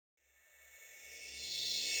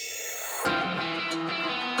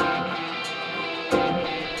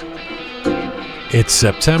It's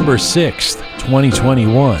September 6th,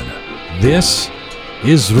 2021. This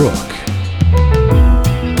is Rook.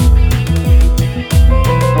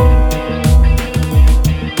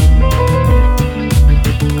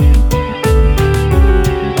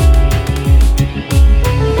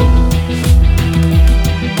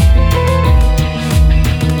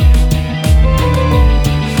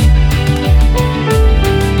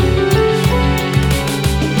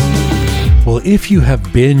 If you have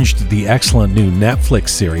binged the excellent new Netflix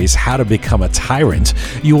series, How to Become a Tyrant,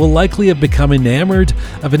 you will likely have become enamored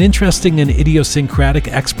of an interesting and idiosyncratic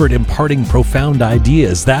expert imparting profound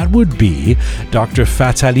ideas. That would be Dr.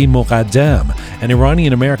 Fatali Moghadam, an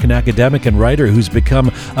Iranian-American academic and writer who's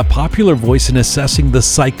become a popular voice in assessing the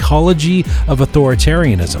psychology of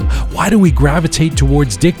authoritarianism. Why do we gravitate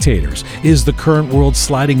towards dictators? Is the current world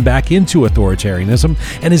sliding back into authoritarianism?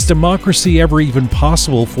 And is democracy ever even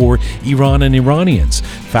possible for Iran and Iranians?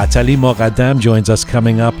 Fatali Moghadam joins us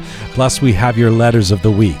coming up. Plus, we have your letters of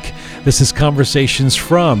the week. This is Conversations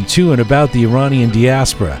from, to, and about the Iranian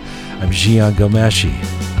diaspora. I'm Jian Ghomeshi.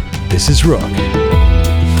 This is Rook.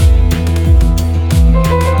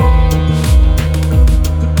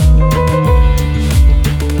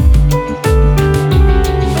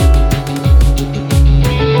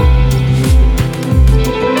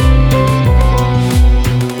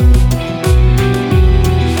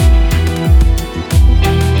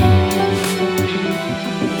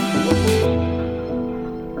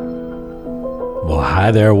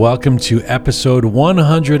 Hi there, welcome to episode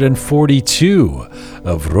 142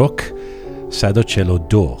 of Rook Sadochelo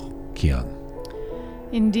Do,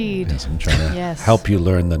 Indeed. Yes, I'm trying to help you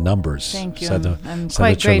learn the numbers. Thank you. I'm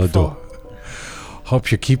quite grateful.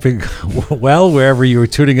 Hope you're keeping well wherever you're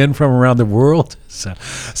tuning in from around the world.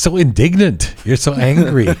 So indignant. You're so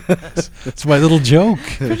angry. It's my little joke.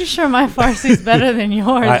 Pretty sure my Farsi is better than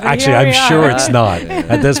yours. Actually, I'm sure it's not.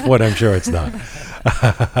 At this point, I'm sure it's not.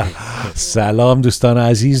 سلام دوستان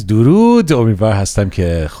عزیز، درود، امیدوار هستم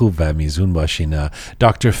که خوب و میزون باشین.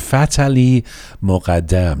 Dr. Fatali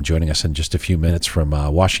Moghadam joining us in just a few minutes from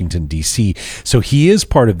Washington, D.C. So he is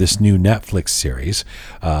part of this new Netflix series,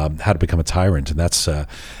 How to Become a Tyrant, and that's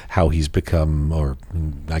how he's become, or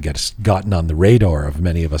I guess, gotten on the radar of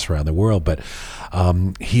many of us around the world. But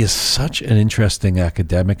he is such an interesting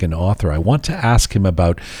academic and author. I want to ask him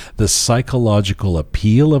about the psychological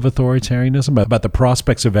appeal of authoritarianism, about the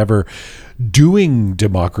prospects of ever doing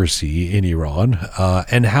democracy in Iran,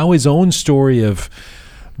 and how his own story of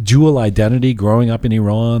dual identity, growing up in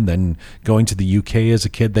Iran, then going to the UK as a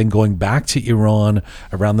kid, then going back to Iran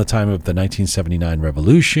around the time of the 1979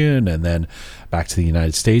 revolution, and then back to the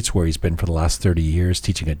United States, where he's been for the last 30 years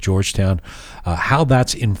teaching at Georgetown, how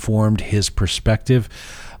that's informed his perspective.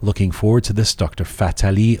 Looking forward to this. Dr.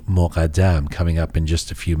 Fatali Moghadam coming up in just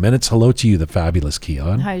a few minutes. Hello to you, the fabulous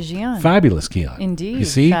Kian. Hi, Jian. Fabulous Kian. Indeed. You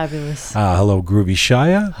see? Fabulous. Hello, Groovy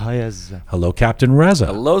Shaya. Hi, Azza. Hello, Captain Reza.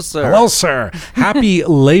 Hello, sir. Hello, sir. Happy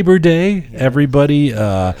Labor Day, everybody.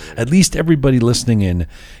 At least everybody listening in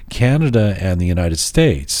Canada and the United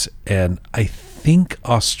States. And I think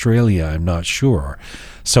Australia, I'm not sure.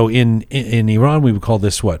 So in Iran, we would call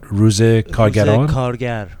this what? Ruze Kargaran?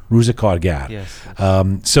 Ruze Kargar. Yes.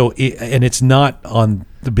 And it's not on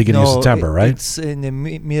the beginning of September, right? It's in the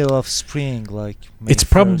middle of spring, like May It's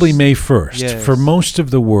probably May 1st. Yes. For most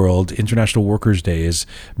of the world, International Workers' Day is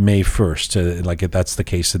May 1st. Like that's the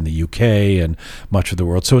case in the UK and much of the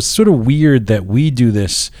world. So it's sort of weird that we do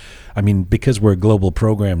this. I mean, because we're a global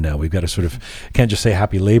program now, we've got to sort of, can't just say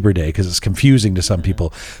Happy Labor Day because it's confusing to some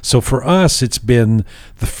people. So for us, it's been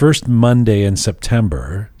the first Monday in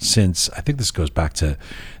September since, I think this goes back to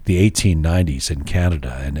the 1890s in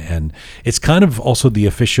Canada. And it's kind of also the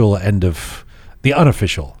official end of, the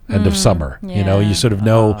unofficial end of summer. Yeah. You know, you sort of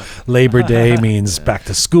know Labor Day means back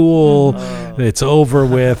to school, it's over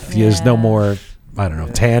with, there's no more, I don't know,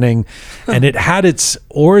 tanning. And it had its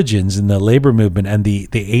origins in the labor movement and the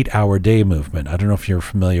 8-hour day movement. I don't know if you're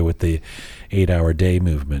familiar with the 8-hour day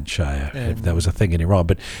movement, Shaya, if that was a thing in Iran.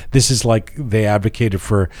 But this is like they advocated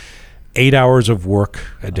for 8 hours of work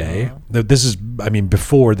a day. This is, I mean,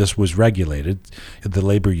 before this was regulated, the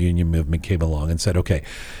labor union movement came along and said, okay,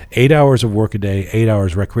 8 hours of work a day, 8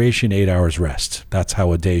 hours recreation, 8 hours rest. That's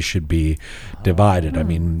how a day should be divided. I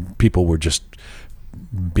mean, people were just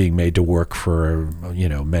being made to work for, you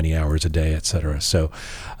know, many hours a day, etc. So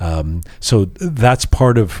that's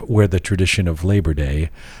part of where the tradition of Labor Day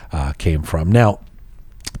came from. Now,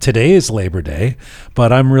 today is Labor Day,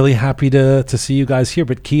 but I'm really happy to see you guys here.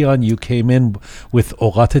 But Keon, you came in with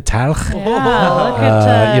Orat Talch, look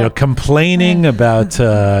at, complaining about,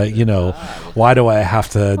 why do I have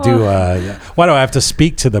to why do I have to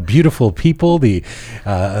speak to the beautiful people, the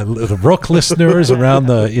Rook listeners around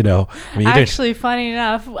the, Actually, funny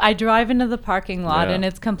enough, I drive into the parking lot and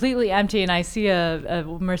it's completely empty, and I see a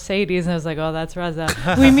Mercedes, and I was like, oh, that's Reza.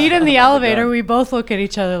 We meet in the elevator. We both look at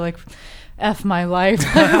each other like, F my life.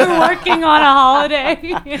 We're working on a holiday.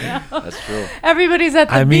 That's true. Everybody's at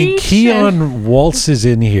the beach. Keon waltzes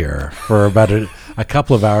in here for about a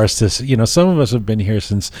couple of hours to, some of us have been here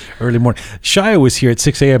since early morning. Shia was here at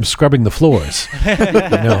 6 a.m. scrubbing the floors.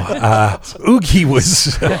 Oogie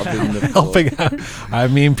was helping out. I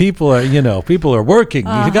mean, people are working.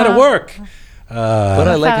 You got to work. But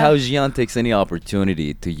I like how Gian takes any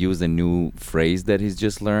opportunity to use a new phrase that he's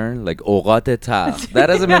just learned, like Orat Talch. That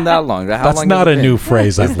hasn't been that long. That's not a new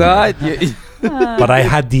phrase. It's not. But I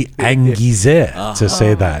had the anguise to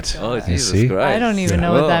say that. Oh, Jesus Christ. I don't even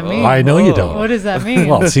know what that means. I know you don't. What does that mean?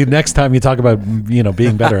 Well, see, next time you talk about,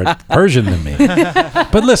 being better at Persian than me.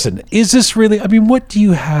 But listen, is this really, what do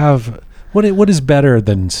you have? What is better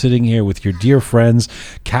than sitting here with your dear friends,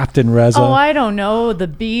 Captain Reza? Oh, I don't know. The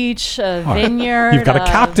beach, a vineyard. You've got a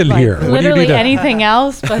captain here. What do you literally need anything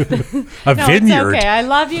else, but a vineyard. It's okay. I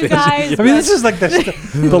love you guys. This is like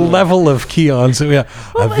the level of Keon. So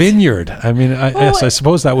a vineyard. I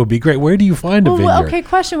suppose that would be great. Where do you find a vineyard? Okay,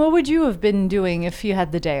 question. What would you have been doing if you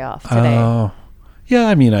had the day off today? Yeah,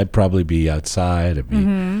 I'd probably be outside,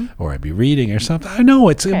 or I'd be reading or something. I know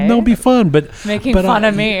it'll be fun, but making fun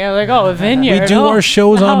of me, like, a vineyard. We do our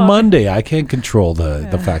shows on Monday. I can't control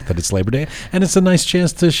the fact that it's Labor Day, and it's a nice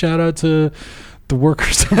chance to shout out to the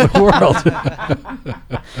workers of the world,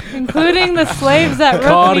 including the slaves at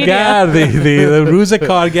Rook Media. Kargad, the Ruza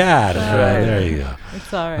Kargad. There you go.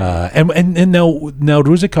 It's all right. And now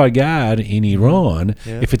Ruza Kargad in Iran,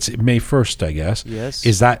 if it's May 1st, I guess. Yes.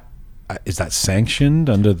 Is that sanctioned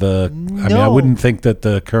under the? No. I wouldn't think that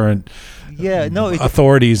the current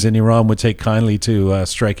authorities in Iran would take kindly to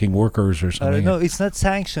striking workers or something. No, it's not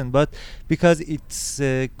sanctioned, but because it's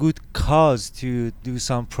a good cause to do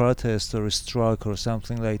some protest or a strike or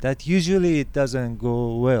something like that. Usually it doesn't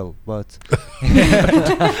go well, but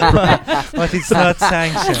but it's not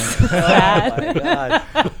sanctioned. Sad. Oh my God.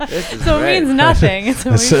 So it means nothing. It's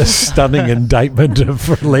a stunning indictment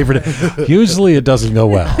for Labor Day. Usually it doesn't go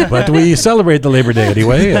well, but we celebrate the Labor Day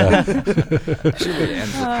anyway.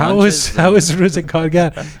 How is Ruza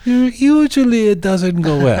Kargad? Usually it doesn't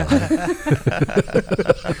go well.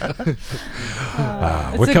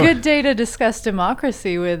 It's a good day to discuss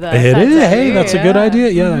democracy with us. It is. Hey, that's a good idea.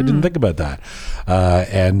 Yeah, I didn't think about that.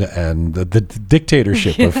 And the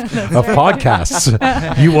dictatorship of podcasts.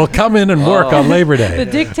 You will come in and work on Labor Day.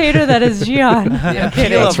 The dictator that is Gian.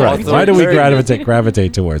 That's right. Why do we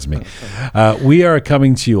gravitate towards me? We are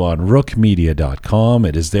coming to you on rookmedia.com.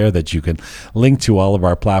 It is there that you can link to all of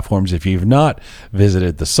our platforms. If you've not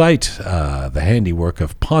visited the site, the handiwork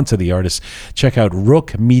of Ponta the artist, check out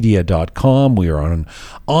rookmedia.com. We are on an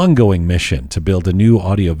ongoing mission to build a new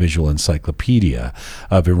audiovisual encyclopedia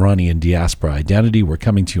of Iranian diaspora identity. We're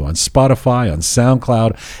coming to you on Spotify, on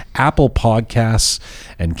SoundCloud, Apple Podcasts,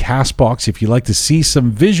 and CastBox. If you'd like to see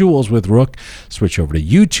some visuals with Rook, switch over to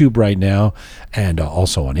YouTube right now, and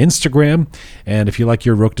also on Instagram. And if you like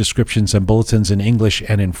your Rook descriptions and bulletins in English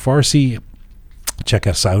and in Farsi, check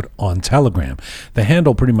us out on Telegram. The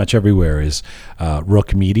handle pretty much everywhere is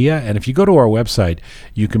Rook Media. And if you go to our website,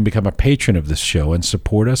 you can become a patron of this show and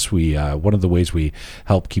support us. We one of the ways we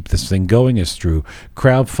help keep this thing going is through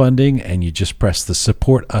crowdfunding, and you just press the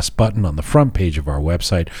Support Us button on the front page of our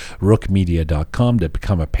website, rookmedia.com, to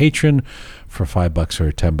become a patron for $5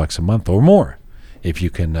 or $10 a month or more. If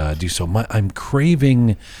you can do so. I'm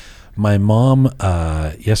craving my mom.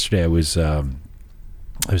 Yesterday I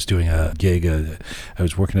was doing a gig. I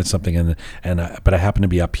was working at something, but I happened to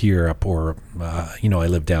be up here, I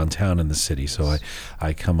live downtown in the city, so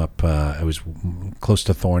I come up. I was close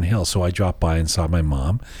to Thornhill, so I dropped by and saw my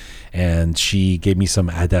mom, and she gave me some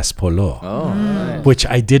adas polo, nice. which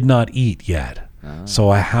I did not eat yet.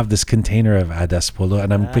 So I have this container of adas polo,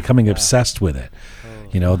 and I'm becoming obsessed with it.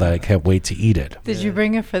 That I can't wait to eat it. Did you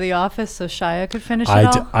bring it for the office so Shia could finish it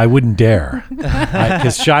all? I wouldn't dare,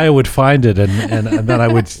 because Shia would find it, and then I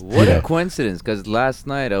would. What a coincidence! Because last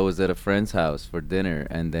night I was at a friend's house for dinner,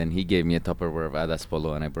 and then he gave me a Tupperware of adas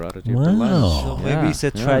polo, and I brought it here for lunch. So maybe it's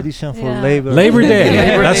a tradition for Labor Day.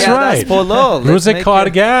 That's right. Adas polo. Ruza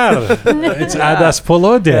Kargad. It's adas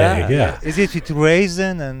polo day. Yeah. Is it with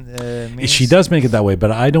raisin and? She does make it that way,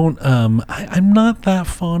 but I don't. I'm not that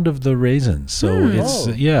fond of the raisins, so it's.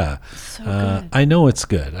 yeah. So good. I know it's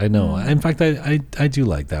good. I know. In fact, I do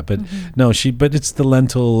like that. But no, but it's the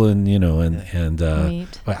lentil and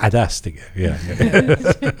Meat. adastig, yeah.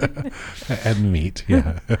 And meat,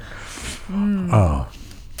 yeah. Oh,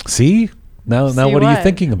 see now what are you what?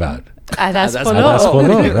 thinking about? Adas Adas polo.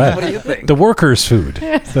 polo, right? What do you think? The workers' food,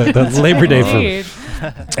 the Labor Day food.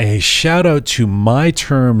 A shout out to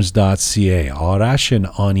myterms.ca. Arash and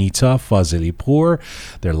Anita Fazilipour.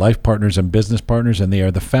 They're life partners and business partners, and they are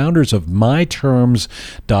the founders of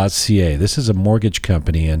myterms.ca. This is a mortgage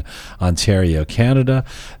company in Ontario, Canada.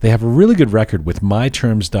 They have a really good record with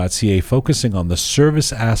myterms.ca, focusing on the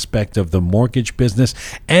service aspect of the mortgage business,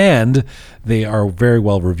 and they are very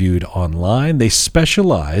well reviewed online. They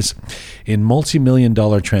specialize in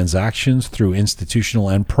multi-million-dollar transactions through institutional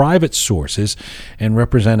and private sources and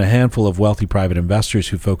represent a handful of wealthy private investors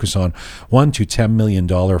who focus on $1 to $10 million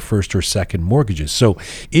first or second mortgages. So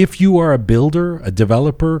if you are a builder, a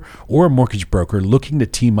developer, or a mortgage broker looking to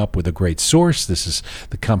team up with a great source, this is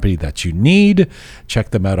the company that you need. Check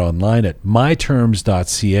them out online at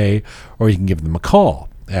myterms.ca, or you can give them a call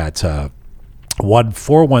at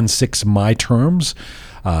 416-MY-TERMS.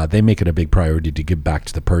 They make it a big priority to give back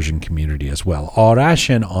to the Persian community as well. Arash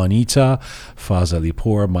and Anita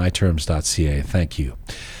Fazilipour, myterms.ca. Thank you.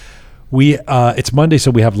 It's Monday,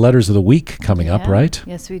 so we have letters of the week coming up, right?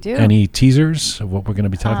 Yes, we do. Any teasers of what we're going to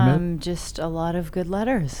be talking about? Just a lot of good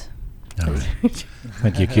letters. All right.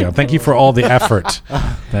 Thank you, Keon. Thank you for all the effort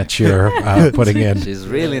that you're putting in. She's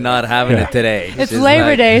really not having it today. It's She's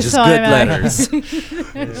Labor Day, just so good I'm letters.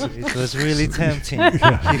 It was really tempting. No,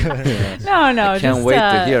 Can't just, wait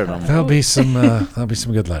to hear them. There'll be some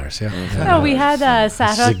good letters. Yeah. No, we had It's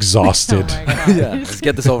Sarah. exhausted. Oh my God. Yeah, let's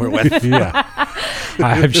get this over with. Yeah.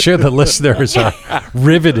 I'm sure the listeners are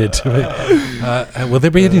riveted. Will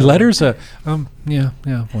there be any letters? Well, yeah.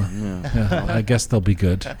 I guess they'll be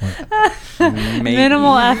good. Maybe.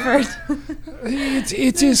 Minimal effort.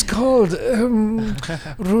 It is called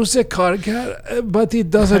Ruse Kargar, but it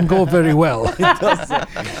doesn't go very well.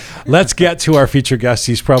 Let's get to our featured guest.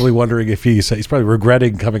 He's probably wondering if he's probably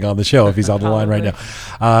regretting coming on the show if he's on the line right now.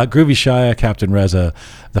 Groovy Shaya, Captain Reza,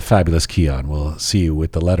 the fabulous Keon. We'll see you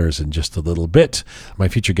with the letters in just a little bit. My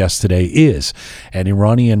featured guest today is an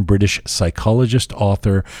Iranian-British psychologist,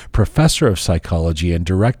 author, professor of psychology, and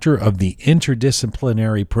director of the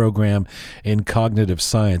interdisciplinary program in cognitive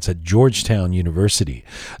science at Georgetown University.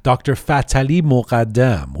 Dr. Fatali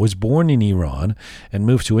Moqaddam was born in Iran and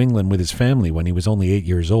moved to England with his family when he was only 8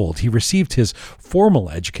 years old. He received his formal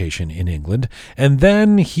education in England, and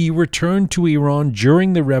then he returned to Iran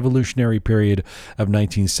during the revolutionary period of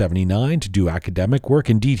 1979 to do academic work.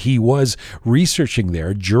 Indeed, he was researching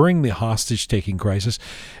there during the hostage-taking crisis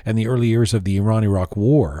and the early years of the Iran-Iraq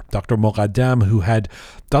War. Dr. Moqaddam, who had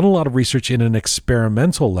done a lot of research in an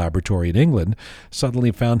experimental laboratory in England,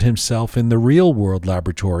 suddenly found himself in the real-world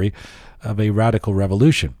laboratory of a radical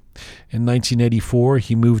revolution. In 1984,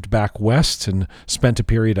 he moved back west and spent a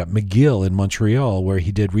period at McGill in Montreal, where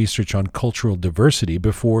he did research on cultural diversity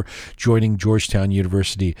before joining Georgetown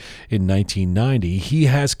University in 1990. He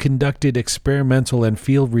has conducted experimental and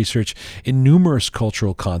field research in numerous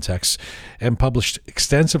cultural contexts and published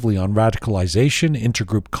extensively on radicalization,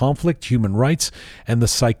 intergroup conflict, human rights, and the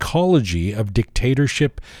psychology of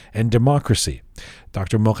dictatorship and democracy.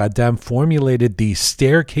 Dr. Moqaddam formulated the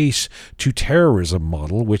staircase to terrorism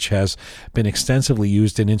model, which has been extensively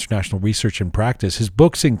used in international research and practice. His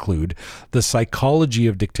books include The Psychology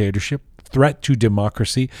of Dictatorship, Threat to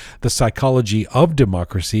Democracy, The Psychology of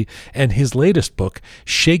Democracy, and his latest book,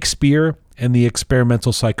 Shakespeare and the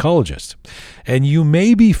Experimental Psychologist. And you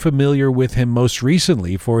may be familiar with him most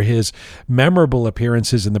recently for his memorable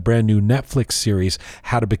appearances in the brand new Netflix series,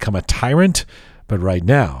 How to Become a Tyrant. But right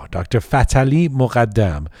now, Dr. Fatali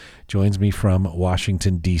Moqaddam joins me from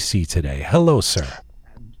Washington, D.C. today. Hello, sir.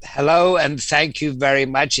 Hello, and thank you very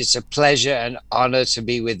much. It's a pleasure and honor to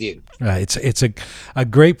be with you. It's a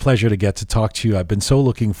great pleasure to get to talk to you. I've been so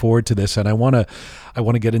looking forward to this, and I want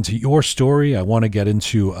to get into your story. I want to get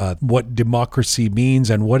into what democracy means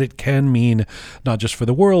and what it can mean, not just for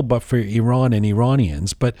the world, but for Iran and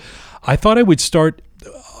Iranians. But I thought I would start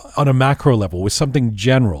on a macro level with something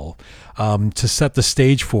general to set the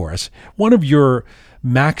stage for us. One of your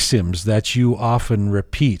maxims that you often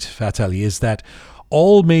repeat, Fatali, is that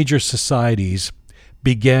all major societies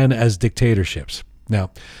began as dictatorships.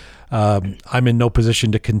 Now, I'm in no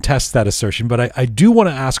position to contest that assertion, but I do want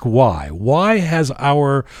to ask why. Why has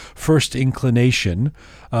our first inclination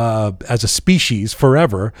as a species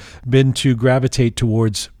forever been to gravitate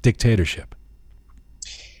towards dictatorship?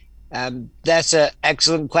 That's an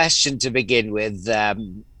excellent question to begin with.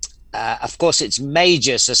 of course, it's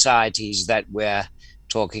major societies that we're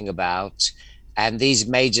talking about. And these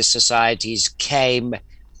major societies came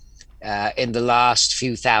in the last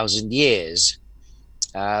few thousand years.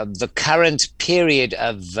 The current period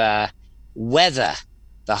of weather,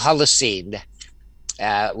 the Holocene,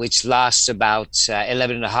 which lasts about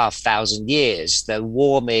 11,500 years, the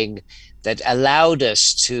warming that allowed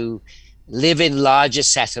us to live in larger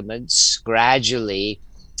settlements, gradually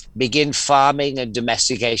begin farming and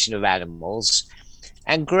domestication of animals,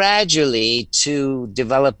 and gradually to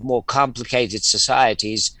develop more complicated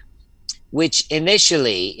societies, which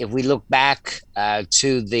initially, if we look back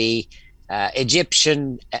to the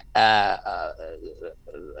Egyptian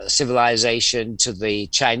civilization, to the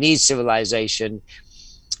Chinese civilization,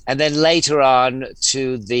 and then later on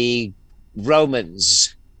to the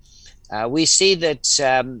Romans, we see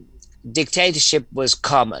that dictatorship was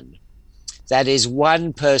common. That is,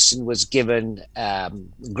 one person was given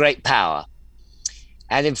great power.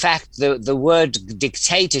 And in fact, the word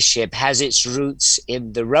dictatorship has its roots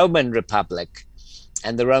in the Roman Republic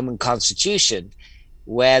and the Roman Constitution,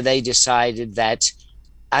 where they decided that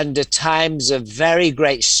under times of very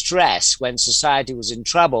great stress, when society was in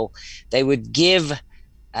trouble, they would give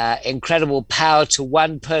incredible power to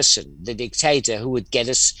one person, the dictator, who would get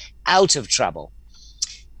us out of trouble.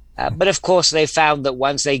 But of course, they found that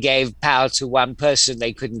once they gave power to one person,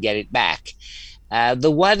 they couldn't get it back.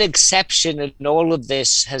 The one exception in all of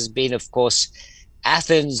this has been, of course,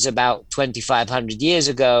 Athens about 2,500 years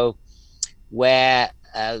ago, where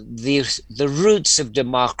the roots of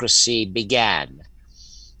democracy began.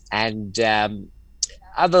 And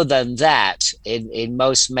other than that, in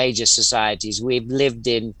most major societies, we've lived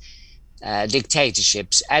in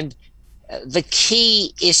dictatorships. And the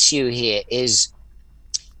key issue here is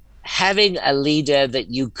having a leader that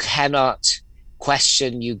you cannot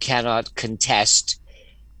question, you cannot contest.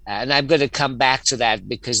 And I'm going to come back to that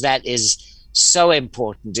because that is so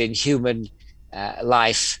important in human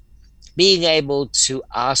life. Being able to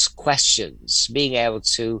ask questions, being able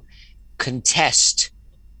to contest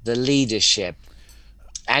the leadership,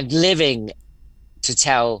 and living to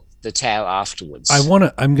tell the tale afterwards. I'm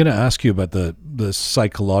going to ask you about the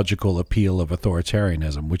psychological appeal of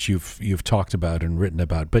authoritarianism, which you've talked about and written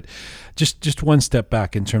about. But just one step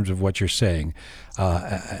back in terms of what you're saying,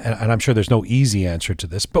 and I'm sure there's no easy answer to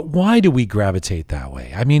this. But why do we gravitate that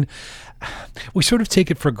way? I mean, we sort of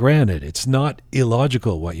take it for granted. It's not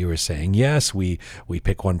illogical what you were saying. Yes, we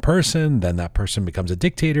pick one person, then that person becomes a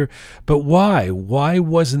dictator. But why? Why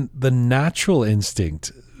wasn't the natural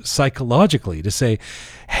instinct psychologically to say,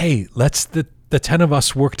 hey, let's the 10 of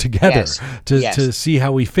us work together to see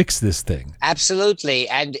how we fix this thing? Absolutely.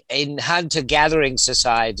 And in hunter-gathering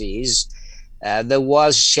societies, there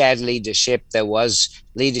was shared leadership. There was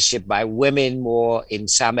leadership by women more in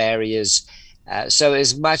some areas. So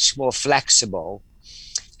it's much more flexible.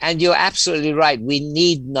 And you're absolutely right. We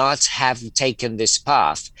need not have taken this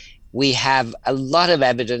path. We have a lot of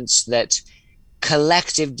evidence that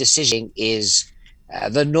collective decision is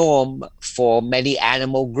the norm for many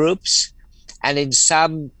animal groups, and in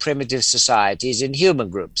some primitive societies, in human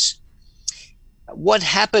groups. What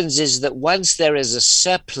happens is that once there is a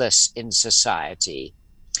surplus in society,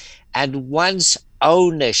 and once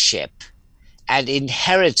ownership and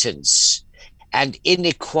inheritance and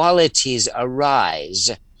inequalities arise,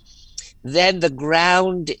 then the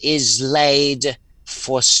ground is laid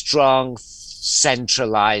for strong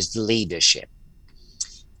centralized leadership.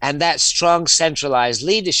 And that strong centralized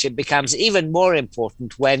leadership becomes even more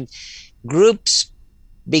important when groups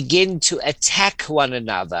begin to attack one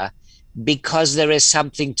another because there is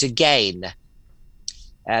something to gain.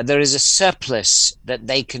 There is a surplus that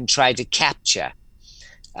they can try to capture.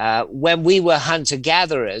 When we were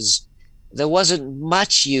hunter-gatherers, there wasn't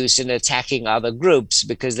much use in attacking other groups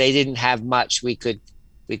because they didn't have much we could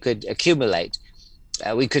accumulate.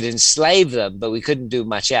 We could enslave them, but we couldn't do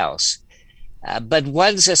much else. But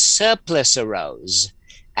once a surplus arose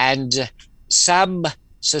and some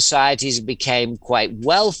societies became quite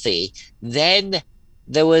wealthy, then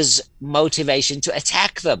there was motivation to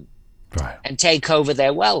attack them and take over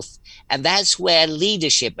their wealth. And that's where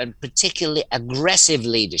leadership, and particularly aggressive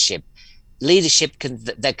leadership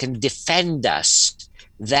that can defend us,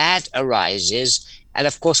 that arises. And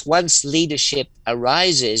of course, once leadership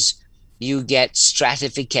arises, you get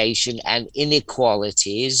stratification and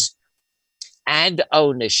inequalities and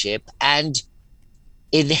ownership and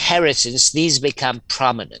inheritance. These become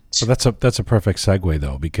prominent. So that's a perfect segue,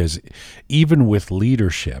 though, because even with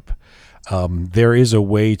leadership, there is a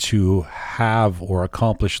way to have or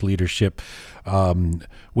accomplish leadership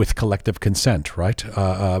with collective consent, right?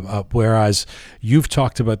 Whereas you've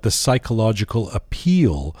talked about the psychological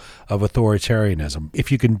appeal of authoritarianism.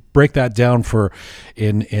 If you can break that down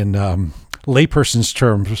in layperson's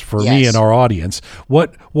terms for me and our audience,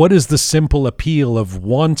 what is the simple appeal of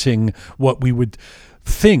wanting what we would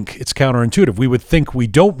think? It's counterintuitive. We would think we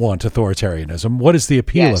don't want authoritarianism. What is the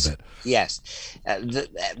appeal of it? Yes,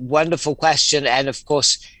 wonderful question. And of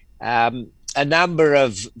course, a number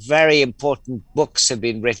of very important books have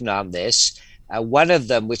been written on this. One of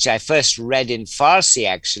them, which I first read in Farsi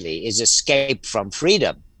actually, is Escape from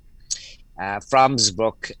Freedom. Fromm's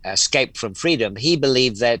book, Escape from Freedom. He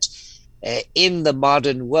believed that in the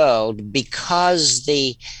modern world, because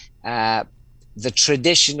the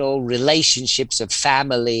traditional relationships of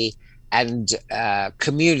family and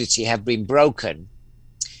community have been broken,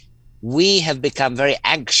 we have become very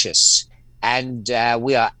anxious, and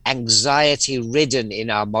we are anxiety ridden in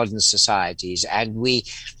our modern societies, and we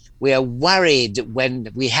are worried when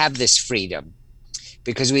we have this freedom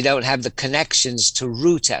because we don't have the connections to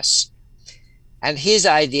root us. And his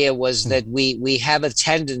idea was that we have a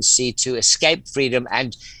tendency to escape freedom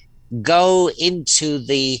and go into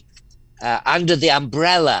the under the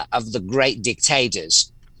umbrella of the great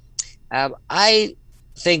dictators. I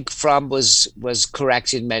think Fromm was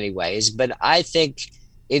correct in many ways, but I think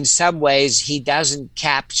in some ways he doesn't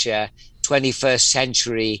capture 21st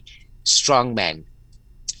century strongmen.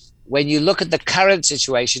 When you look at the current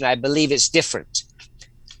situation, I believe it's different.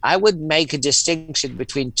 I would make a distinction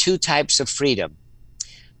between two types of freedom.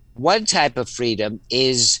 One type of freedom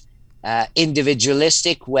is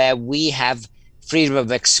individualistic, where we have freedom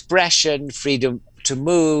of expression, freedom to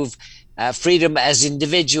move, freedom as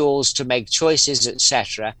individuals to make choices,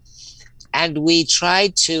 etc. And we try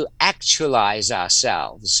to actualize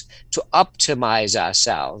ourselves, to optimize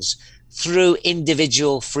ourselves through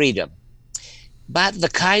individual freedom. But the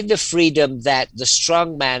kind of freedom that the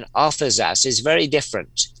strongman offers us is very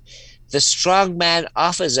different. The strongman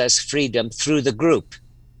offers us freedom through the group.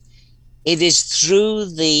 It is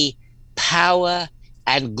through the power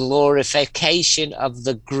and glorification of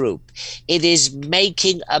the group. It is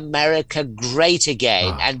making America great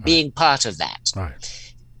again and being part of that.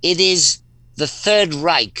 Right. It is the Third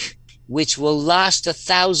Reich, which will last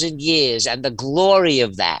 1,000 years, and the glory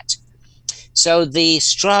of that. So the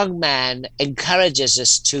strong man encourages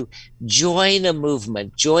us to join a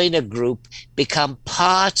movement, join a group, become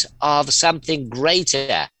part of something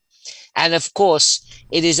greater. And of course,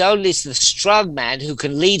 it is only the strong man who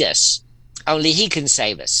can lead us. Only he can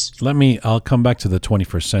save us. I'll come back to the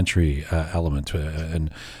 21st century element.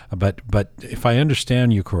 But if I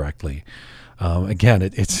understand you correctly, again,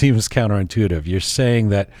 it seems counterintuitive. You're saying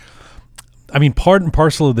that, I mean, part and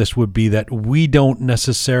parcel of this would be that we don't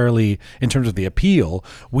necessarily, in terms of the appeal,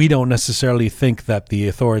 we don't necessarily think that the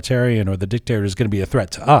authoritarian or the dictator is going to be a threat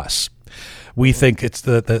to us. We think it's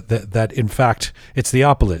that in fact it's the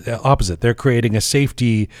opposite. They're creating a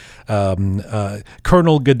safety.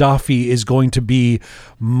 Colonel Gaddafi is going to be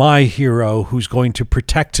my hero, who's going to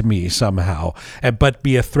protect me somehow, but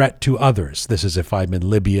be a threat to others. This is if I'm in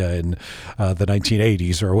Libya in the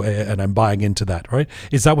 1980s, and I'm buying into that, right?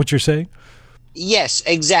 Is that what you're saying? Yes,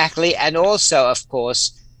 exactly. And also, of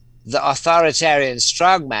course, the authoritarian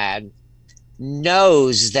strongman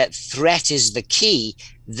knows that threat is the key.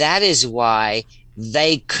 That is why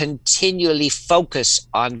they continually focus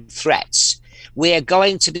on threats. We are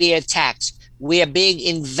going to be attacked. We are being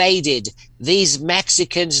invaded. These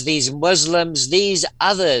Mexicans, these Muslims, these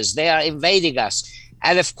others, they are invading us.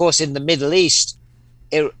 And of course, in the Middle East,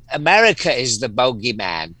 America is the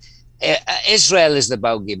bogeyman. Israel is the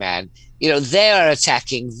bogeyman. They are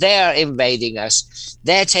attacking, they're invading us,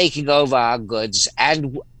 they're taking over our goods,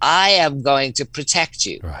 and I am going to protect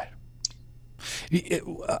you. Right. It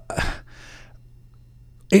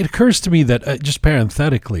occurs to me that, just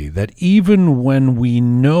parenthetically, that even when we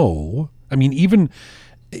know, I mean, even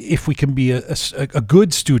if we can be a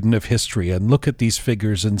good student of history and look at these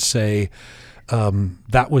figures and say,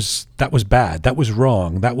 that was bad, that was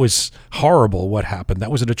wrong, that was horrible what happened,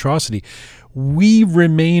 that was an atrocity, we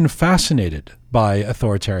remain fascinated by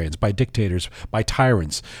authoritarians, by dictators, by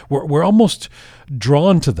tyrants. We're almost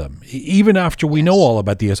drawn to them, even after we know all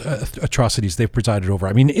about the atrocities they've presided over.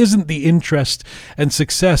 I mean, isn't the interest and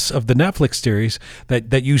success of the Netflix series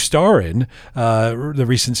that you star in, the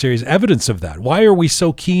recent series, evidence of that? Why are we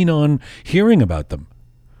so keen on hearing about them?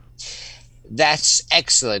 That's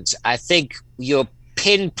excellent. I think you're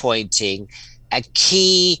pinpointing a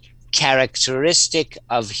key characteristic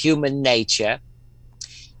of human nature.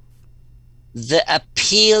 the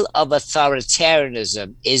appeal of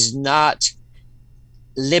authoritarianism is not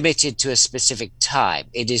limited to a specific time.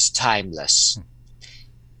 It is timeless.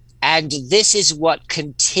 And this is what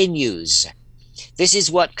continues. This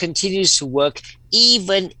is what continues to work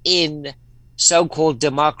even in so-called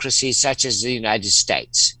democracies such as the United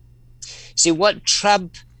States. See, what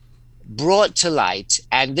Trump brought to light,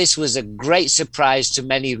 and this was a great surprise to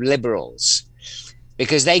many liberals,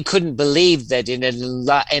 because they couldn't believe that in an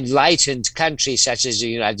enlightened country such as the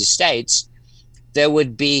United States, there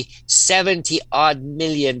would be 70 odd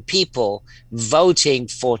million people voting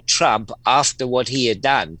for Trump after what he had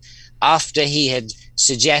done, after he had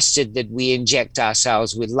suggested that we inject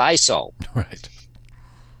ourselves with Lysol. Right.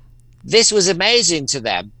 This was amazing to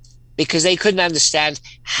them because they couldn't understand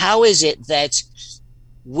how is it that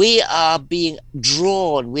we are being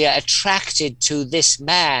drawn, we are attracted to this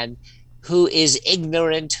man who is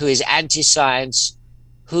ignorant, who is anti-science,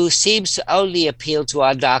 who seems to only appeal to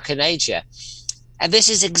our darker nature. And this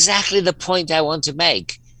is exactly the point I want to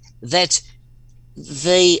make, that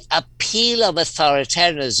the appeal of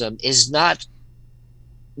authoritarianism is not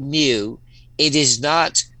new, it is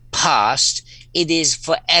not past, it is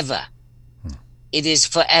forever. It is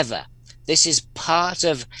forever. This is part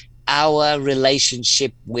of our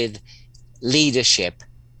relationship with leadership.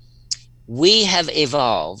 We have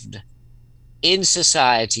evolved in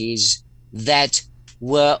societies that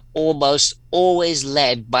were almost always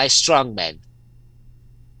led by strongmen.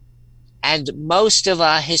 And most of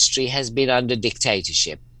our history has been under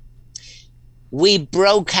dictatorship. We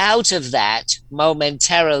broke out of that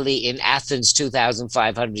momentarily in Athens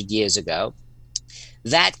 2,500 years ago.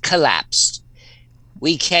 That collapsed.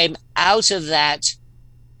 We came out of that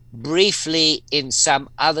briefly in some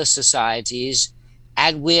other societies,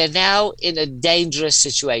 and we are now in a dangerous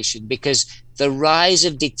situation because the rise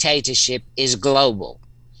of dictatorship is global.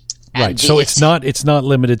 Right. So it's not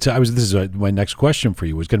limited to. This is my next question for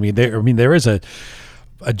you was going to be there. I mean, there is a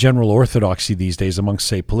general orthodoxy these days amongst,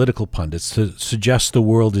 say, political pundits to suggest the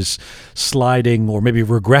world is sliding or maybe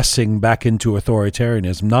regressing back into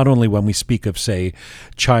authoritarianism, not only when we speak of, say,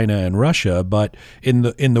 China and Russia, but in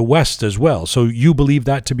the West as well. So you believe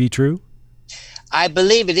that to be true? I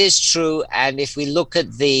believe it is true. And if we look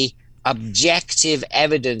at the objective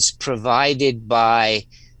evidence provided by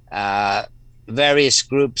various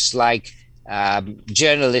groups like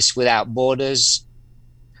Journalists Without Borders,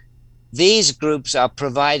 these groups are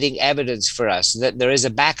providing evidence for us that there is a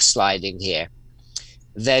backsliding here,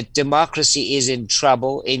 that democracy is in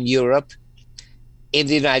trouble in Europe, in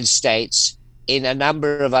the United States, in a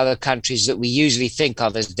number of other countries that we usually think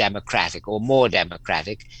of as democratic or more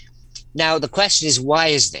democratic. Now, the question is, why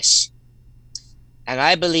is this? And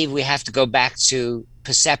I believe we have to go back to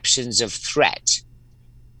perceptions of threat.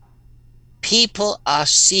 People are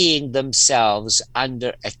seeing themselves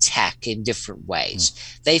under attack in different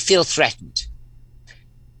ways. They feel threatened.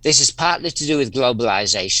 This is partly to do with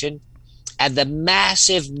globalization and the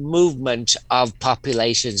massive movement of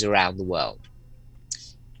populations around the world.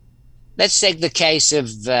 Let's take the case of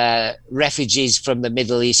refugees from the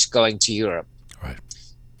Middle East going to Europe. Right.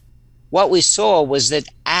 What we saw was that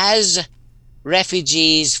as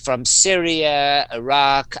refugees from Syria,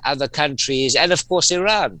 Iraq, other countries, and of course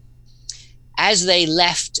Iran, as they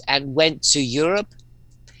left and went to Europe,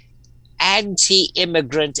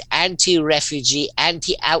 anti-immigrant, anti-refugee,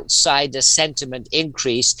 anti-outsider sentiment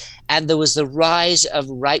increased, and there was the rise of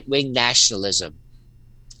right-wing nationalism.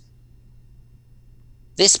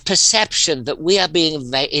 This perception that we are being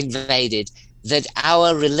invaded, that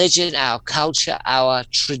our religion, our culture, our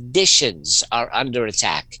traditions are under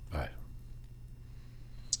attack. Right.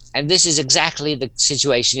 And this is exactly the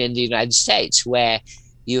situation in the United States, where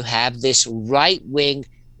you have this right-wing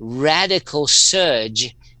radical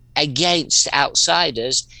surge against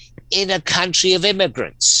outsiders in a country of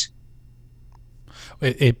immigrants.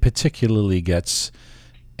 It particularly gets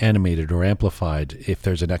animated or amplified if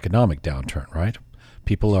there's an economic downturn, right?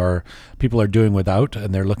 People are doing without,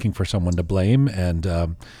 and they're looking for someone to blame,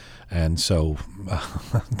 and so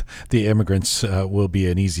the immigrants will be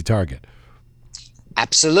an easy target.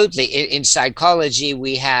 Absolutely. In psychology,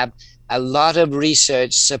 we have a lot of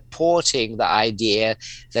research supporting the idea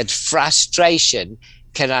that frustration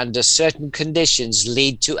can, under certain conditions,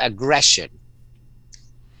 lead to aggression.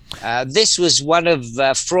 This was one of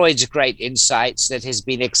Freud's great insights that has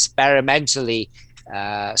been experimentally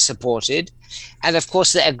supported. And of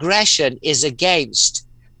course, the aggression is against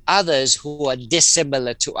others who are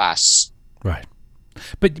dissimilar to us. Right.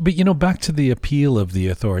 But back to the appeal of the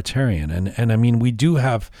authoritarian, and I mean, we do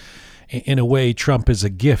have in a way, Trump is a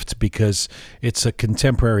gift because it's a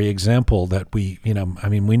contemporary example that we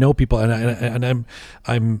know people, and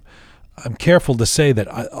I'm careful to say that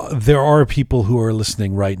there are people who are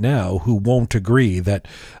listening right now who won't agree that,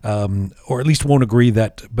 or at least won't agree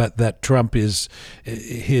that Trump is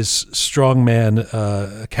his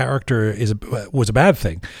strongman character was a bad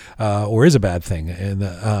thing, or is a bad thing,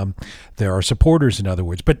 and there are supporters, in other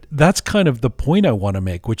words. But that's kind of the point I want to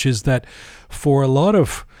make, which is that for a lot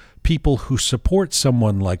of people who support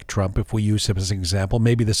someone like Trump, if we use him as an example,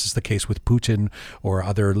 maybe this is the case with Putin or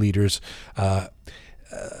other leaders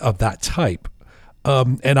of that type.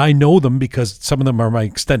 And I know them because some of them are my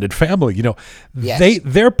extended family. Yes.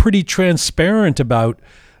 They're pretty transparent about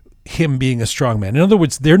him being a strongman. In other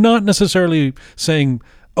words, they're not necessarily saying,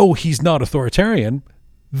 oh, he's not authoritarian.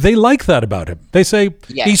 They like that about him. They say,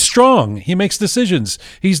 yes, he's strong. He makes decisions.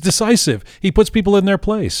 He's decisive. He puts people in their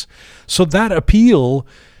place. So that appeal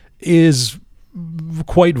is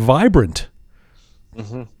quite vibrant.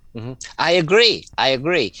 Mm-hmm, mm-hmm. I agree.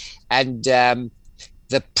 And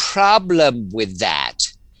the problem with that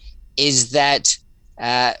is that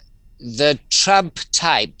the Trump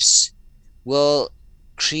types will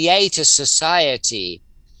create a society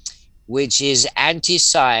which is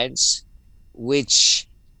anti-science, which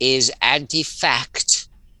is anti-fact,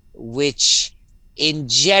 which in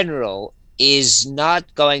general is not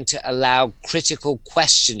going to allow critical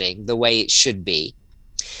questioning the way it should be.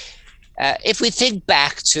 If we think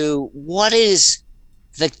back to what is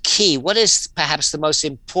the key, what is perhaps the most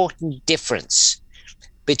important difference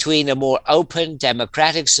between a more open,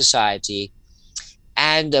 democratic society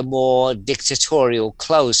and a more dictatorial,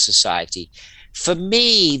 closed society? For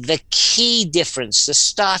me, the key difference, the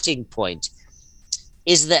starting point,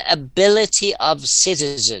 is the ability of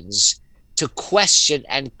citizens to question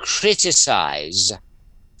and criticize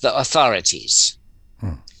the authorities.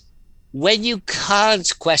 When you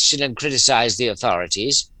can't question and criticize the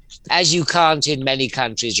authorities, as you can't in many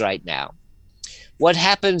countries right now, what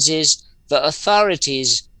happens is the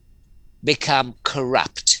authorities become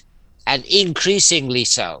corrupt, and increasingly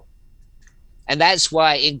so. And that's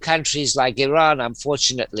why in countries like Iran,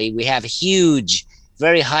 unfortunately, we have huge,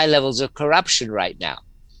 very high levels of corruption right now,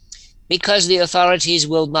 because the authorities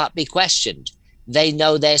will not be questioned. They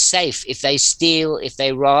know they're safe. If they steal, if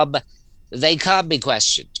they rob, they can't be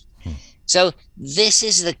questioned. So this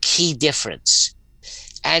is the key difference.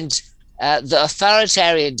 And the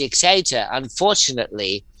authoritarian dictator,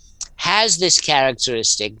 unfortunately, has this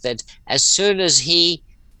characteristic that as soon as he,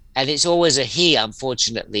 and it's always a he,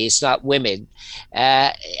 unfortunately, it's not women,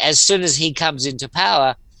 as soon as he comes into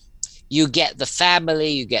power, you get the family,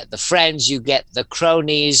 you get the friends, you get the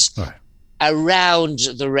cronies around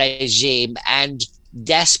the regime, and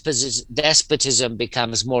despotism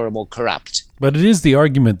becomes more and more corrupt. But it is the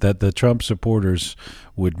argument that the Trump supporters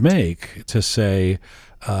would make to say,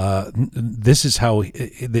 this is how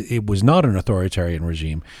it was not an authoritarian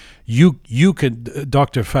regime. You could,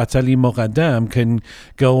 Dr. Fathali Moghadam can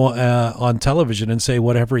go on television and say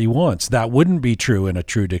whatever he wants. That wouldn't be true in a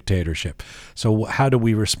true dictatorship. So how do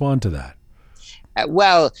we respond to that?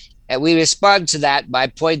 We respond to that by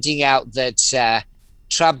pointing out that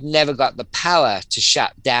Trump never got the power to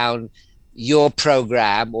shut down your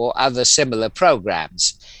program or other similar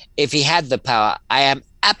programs. If he had the power, I am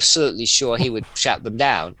absolutely sure he would shut them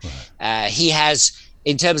down. He has,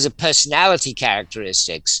 in terms of personality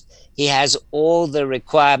characteristics, he has all the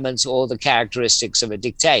requirements, all the characteristics of a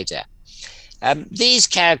dictator. These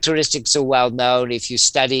characteristics are well known if you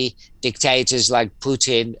study dictators like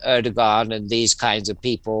Putin, Erdogan, and these kinds of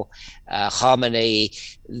people, Khamenei.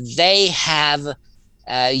 They have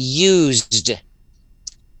used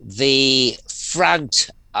the front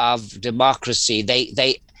of democracy.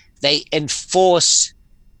 They enforce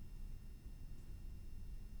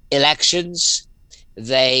elections.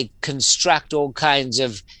 They construct all kinds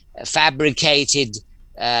of fabricated,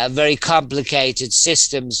 very complicated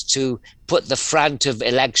systems to put the front of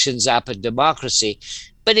elections up in democracy.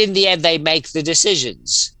 But in the end, they make the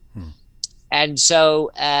decisions. And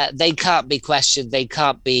so they can't be questioned. They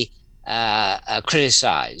can't be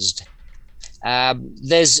criticized.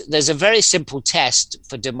 There's a very simple test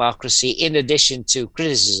for democracy in addition to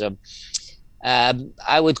criticism.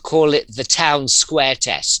 I would call it the town square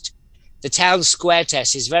test. The town square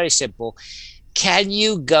test is very simple. Can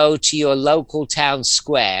you go to your local town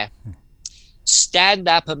square, stand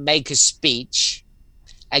up and make a speech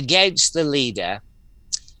against the leader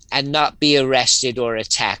and not be arrested or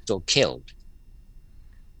attacked or killed?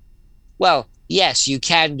 Well, yes, you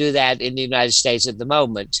can do that in the United States at the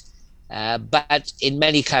moment, but in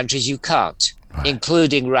many countries you can't,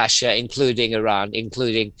 including Russia, including Iran,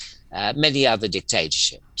 including many other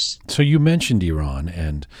dictatorships. So you mentioned Iran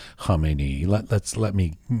and Khamenei. Let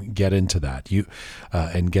me get into that.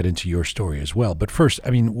 And get into your story as well. But first, I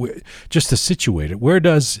mean, just to situate it, where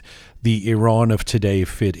does the Iran of today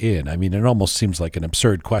fit in? I mean, it almost seems like an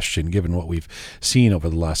absurd question given what we've seen over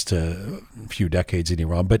the last few decades in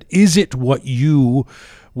Iran. But is it what you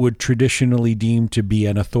would traditionally deem to be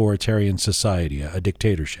an authoritarian society, a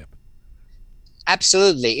dictatorship?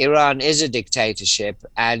 Absolutely. Iran is a dictatorship.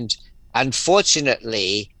 And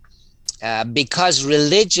unfortunately, because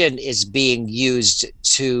religion is being used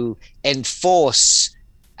to enforce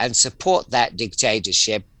and support that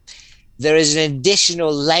dictatorship, there is an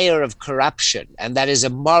additional layer of corruption, and that is a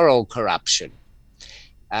moral corruption.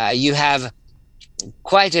 You have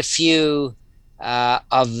quite a few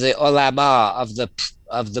of the ulama,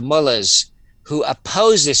 of the mullahs, who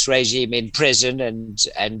oppose this regime in prison,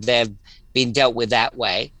 and they've been dealt with that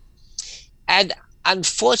way. And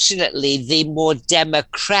unfortunately, the more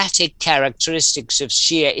democratic characteristics of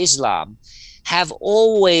Shia Islam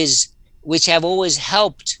which have always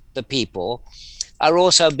helped the people, are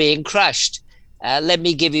also being crushed. Let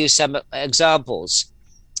me give you some examples.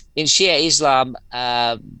 In Shia Islam,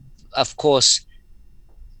 of course,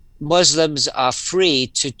 Muslims are free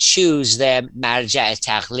to choose their marja'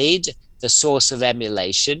 taqlid, the source of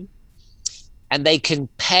emulation, and they can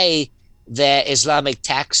pay their Islamic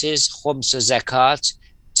taxes, khums or zakat,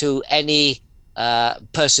 to any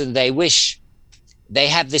person they wish. They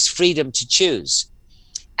have this freedom to choose.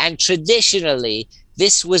 And traditionally,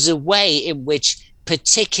 this was a way in which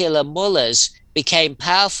particular mullahs became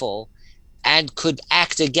powerful and could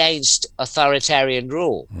act against authoritarian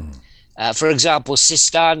rule. For example,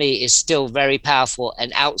 Sistani is still very powerful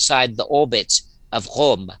and outside the orbit of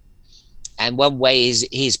Qom. And one way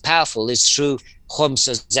he's powerful is through khums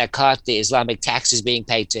or zakat, the Islamic taxes being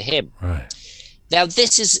paid to him. Right. Now,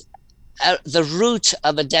 this is the root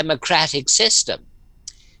of a democratic system.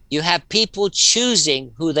 You have people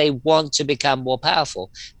choosing who they want to become more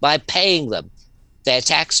powerful by paying them their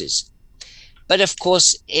taxes. But of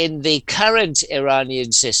course, in the current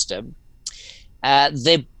Iranian system,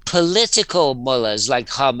 the political mullahs like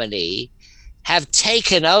Khamenei have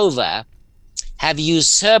taken over, have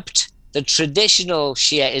usurped the traditional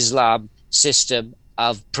Shia Islam system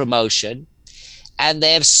of promotion, and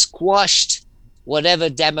they have squashed whatever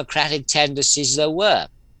democratic tendencies there were.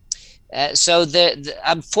 So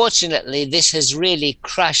unfortunately, this has really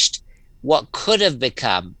crushed what could have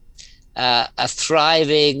become a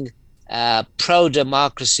thriving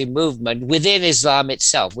pro-democracy movement within Islam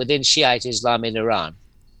itself, within Shiite Islam in Iran.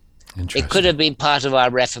 It could have been part of our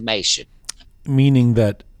reformation. Meaning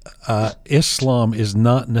that Islam is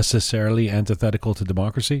not necessarily antithetical to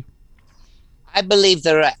democracy? I believe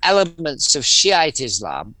there are elements of Shiite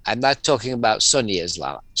Islam, I'm not talking about Sunni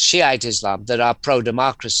Islam, Shiite Islam, that are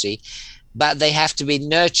pro-democracy, but they have to be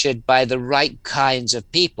nurtured by the right kinds of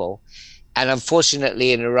people. And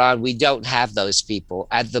unfortunately, in Iran, we don't have those people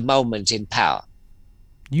at the moment in power.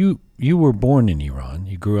 You were born in Iran.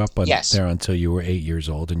 You grew up Yes. there until you were 8 years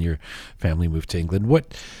old, and your family moved to England.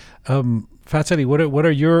 Fatali, what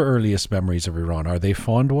are your earliest memories of Iran? Are they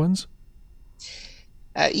fond ones?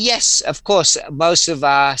 Yes, of course. Most of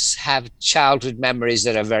us have childhood memories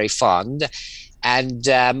that are very fond. And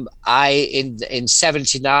in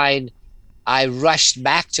 79, I rushed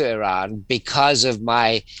back to Iran because of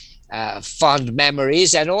my fond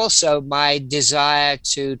memories and also my desire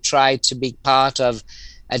to try to be part of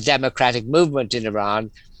a democratic movement in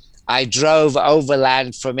Iran. I drove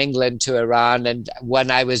overland from England to Iran, and when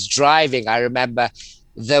I was driving, I remember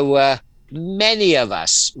there were many of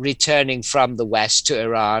us returning from the West to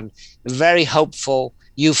Iran, very hopeful,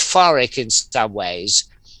 euphoric in some ways.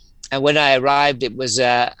 And when I arrived, it was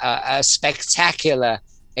a spectacular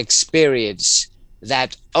experience,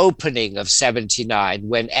 that opening of 79,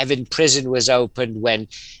 when Evin Prison was opened, when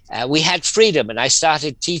we had freedom, and I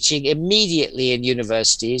started teaching immediately in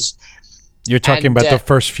universities. You're talking about the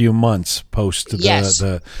first few months post yes.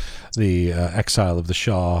 the exile of the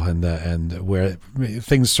Shah, and where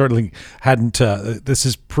things certainly hadn't. This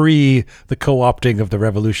is pre the co-opting of the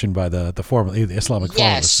revolution by the Islamic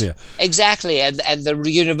formalists. Yes, exactly, and the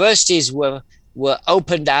universities were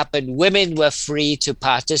opened up, and women were free to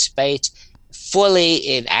participate fully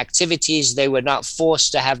in activities. They were not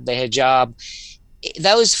forced to have the hijab.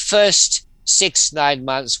 Those first 6-9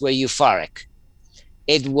 months were euphoric.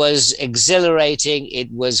 It was exhilarating.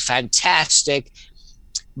 It was fantastic.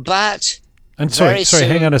 But And sorry, very soon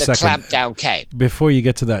hang on a the second. clampdown came. Before you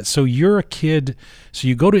get to that, so you're a kid, so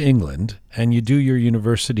you go to England and you do your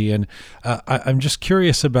university, and I'm just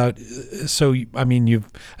curious about, I mean,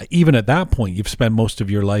 you've, even at that point, you've spent most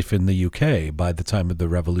of your life in the UK by the time of the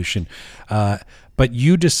revolution, but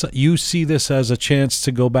you see this as a chance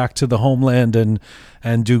to go back to the homeland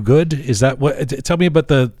and do good? Is that what, tell me about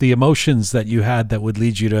the emotions that you had that would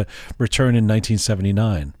lead you to return in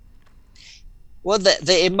 1979. Well,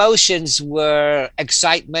 the emotions were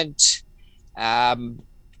excitement,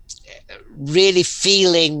 really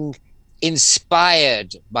feeling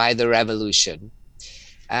inspired by the revolution,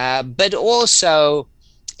 but also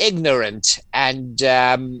ignorant and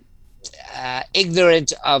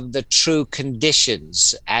ignorant of the true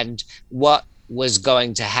conditions and what was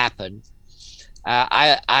going to happen.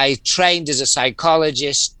 I trained as a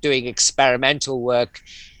psychologist doing experimental work,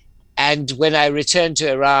 and when I returned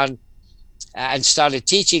to Iran and started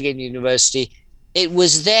teaching in university, it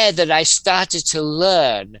was there that I started to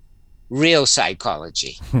learn real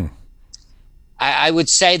psychology. I would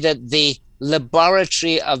say that the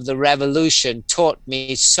laboratory of the revolution taught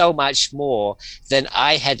me so much more than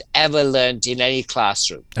I had ever learned in any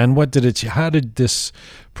classroom. And how did this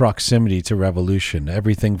proximity to revolution,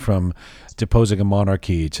 everything from deposing a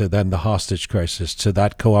monarchy to then the hostage crisis to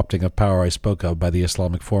that co-opting of power I spoke of by the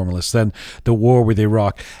Islamic formalists, then the war with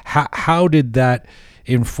Iraq, how did that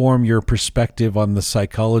inform your perspective on the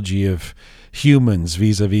psychology of humans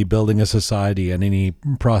vis-a-vis building a society and any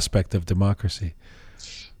prospect of democracy?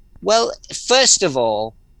 Well, first of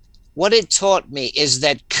all, what it taught me is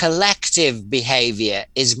that collective behavior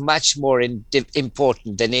is much more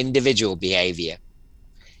important than individual behavior.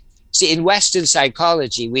 See, in Western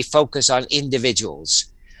psychology, we focus on individuals.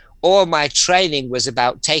 All my training was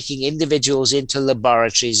about taking individuals into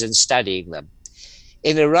laboratories and studying them.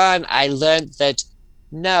 In Iran, I learned that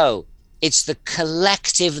no, it's the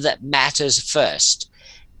collective that matters first,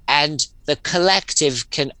 and the collective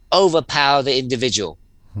can overpower the individual.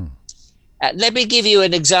 Let me give you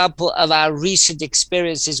an example of our recent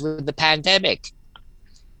experiences with the pandemic.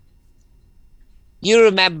 You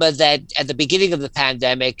remember that at the beginning of the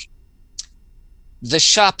pandemic, the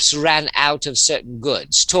shops ran out of certain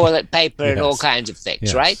goods, toilet paper and all kinds of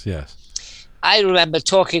things, right? Yes. I remember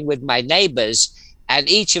talking with my neighbors and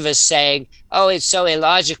each of us saying, oh, it's so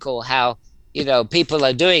illogical how, people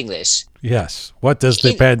are doing this. Yes. What does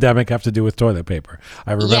the pandemic have to do with toilet paper?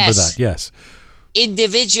 I remember that. Yes.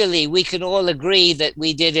 Individually, we can all agree that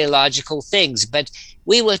we did illogical things, but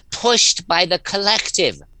we were pushed by the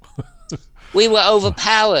collective. We were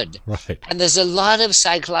overpowered. Right. And there's a lot of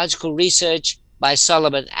psychological research by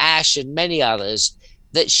Solomon Asch and many others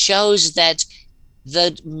that shows that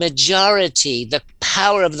the majority, the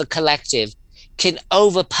power of the collective, can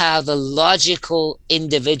overpower the logical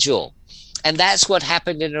individual. And that's what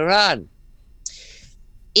happened in Iran.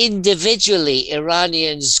 Individually,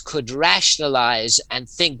 Iranians could rationalize and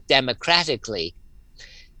think democratically.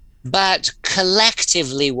 But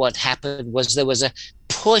collectively, what happened was there was a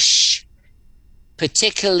push,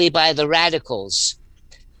 particularly by the radicals,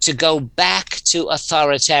 to go back to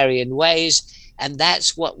authoritarian ways, and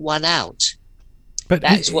that's what won out. But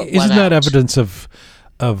isn't that evidence of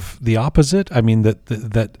the opposite? I mean, that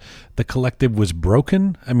the collective was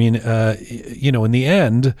broken. I mean, in the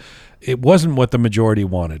end, it wasn't what the majority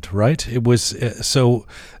wanted, right? It was so.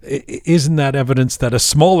 Isn't that evidence that a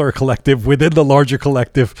smaller collective within the larger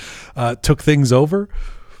collective took things over?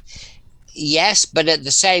 Yes, but at the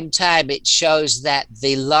same time, it shows that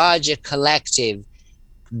the larger collective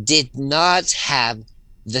did not have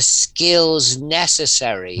the skills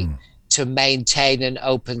necessary to maintain an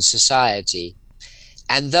open society.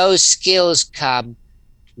 And those skills come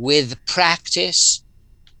with practice,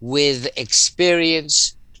 with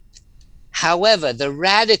experience. However, the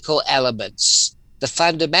radical elements, the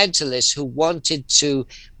fundamentalists who wanted to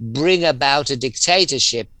bring about a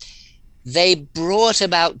dictatorship, they brought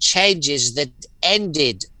about changes that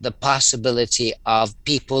ended the possibility of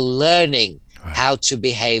people learning how to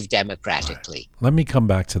behave democratically. Right. Let me come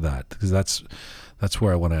back to that, because that's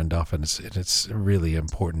where I want to end off, and it's really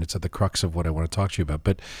important. It's at the crux of what I want to talk to you about.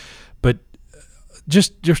 But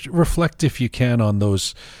just reflect, if you can, on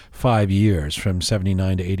those 5 years from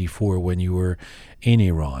 79 to 84 when you were in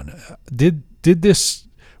Iran.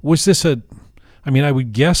 Was this I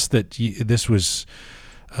would guess that this was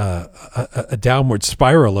a downward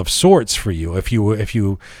spiral of sorts for you if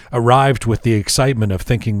you arrived with the excitement of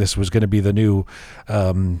thinking this was going to be the new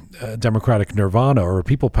democratic nirvana or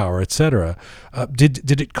people power, etc.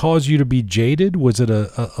 Did it cause you to be jaded? Was it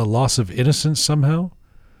a loss of innocence somehow?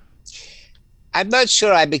 I'm not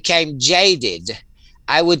sure I became jaded.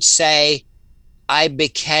 I would say I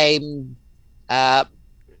became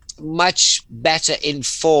much better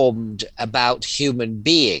informed about human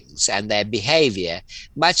beings and their behavior,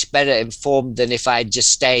 much better informed than if I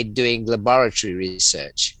just stayed doing laboratory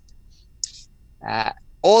research.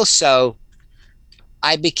 Also,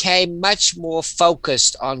 I became much more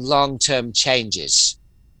focused on long-term changes.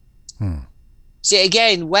 See,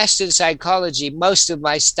 again, Western psychology, most of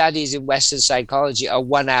my studies in Western psychology are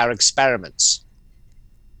 1-hour experiments.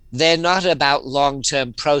 They're not about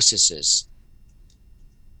long-term processes.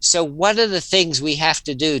 So one of the things we have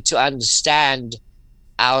to do to understand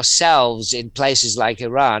ourselves in places like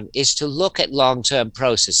Iran is to look at long-term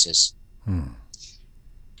processes.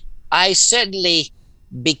 I certainly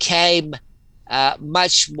became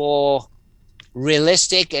much more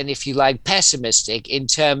realistic and, if you like, pessimistic in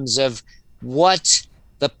terms of what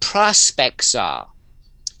the prospects are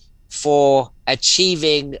for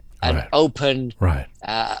achieving an open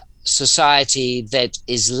society that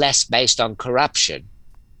is less based on corruption.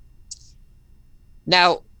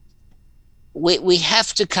 Now, we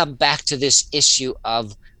have to come back to this issue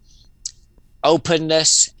of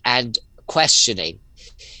openness and questioning.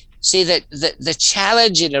 See, that the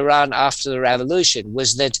challenge in Iran after the revolution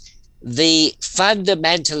was that the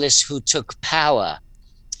fundamentalists who took power,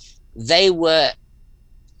 they were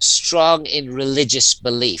strong in religious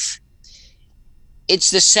belief.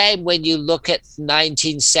 It's the same when you look at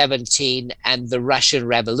 1917 and the Russian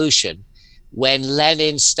Revolution. When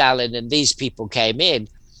Lenin, Stalin, and these people came in,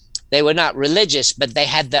 they were not religious, but they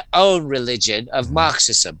had their own religion of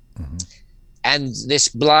Marxism and this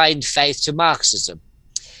blind faith to Marxism.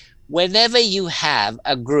 Whenever you have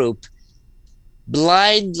a group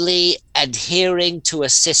blindly adhering to a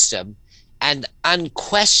system and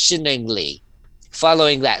unquestioningly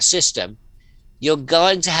following that system, you're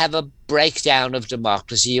going to have a breakdown of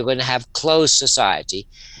democracy. You're going to have closed society.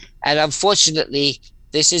 And unfortunately,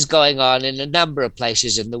 this is going on in a number of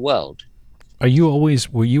places in the world. Were you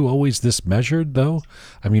always this measured, though?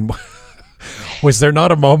 I mean, was there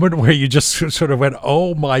not a moment where you just sort of went,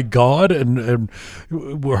 "Oh my God," and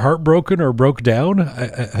were heartbroken or broke down?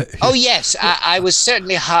 Oh yes, I was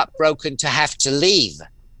certainly heartbroken to have to leave.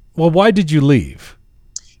 Well, why did you leave?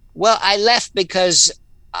 Well, I left because,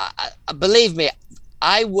 believe me,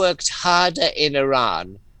 I worked harder in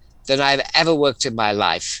Iran than I've ever worked in my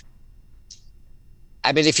life.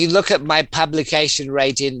 I mean, if you look at my publication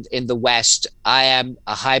rate in the West, I am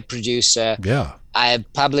a high producer. Yeah. I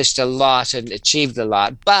have published a lot and achieved a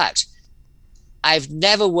lot, but I've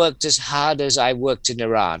never worked as hard as I worked in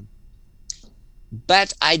Iran.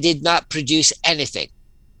 But I did not produce anything.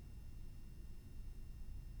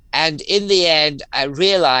 And in the end, I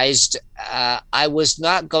realized I was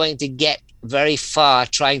not going to get very far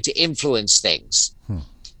trying to influence things.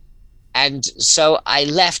 And so I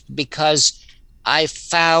left because I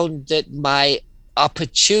found that my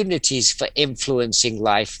opportunities for influencing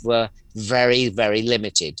life were very, very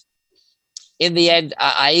limited. In the end,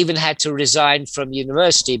 I even had to resign from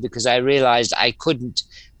university because I realized I couldn't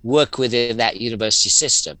work within that university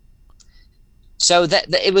system. So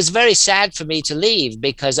that it was very sad for me to leave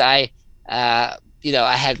because I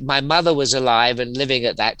had, my mother was alive and living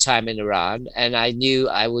at that time in Iran, and I knew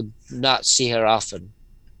I would not see her often.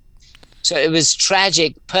 So it was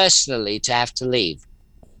tragic personally to have to leave.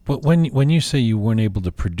 But when you say you weren't able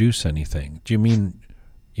to produce anything, do you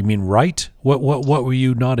mean write? What were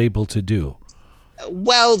you not able to do?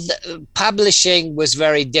 Well, publishing was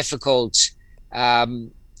very difficult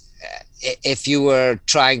if you were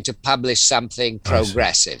trying to publish something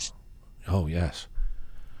progressive. Oh, yes.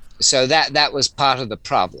 So that was part of the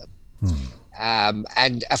problem.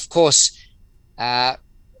 And of course,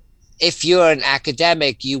 if you're an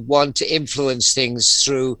academic, you want to influence things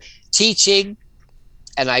through teaching,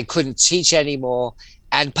 and I couldn't teach anymore,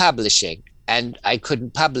 and publishing, and I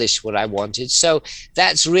couldn't publish what I wanted. So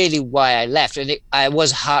that's really why I left, and I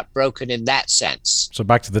was heartbroken in that sense. So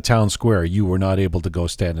back to the town square, you were not able to go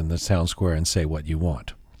stand in the town square and say what you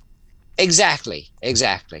want. Exactly.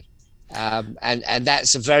 And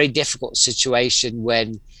that's a very difficult situation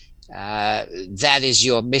when that is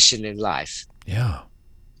your mission in life. Yeah.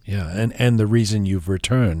 And the reason you've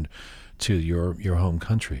returned to your home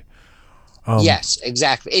country. Yes,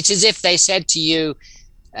 exactly. It's as if they said to you,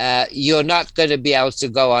 you're not going to be able to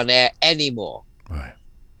go on air anymore. Right.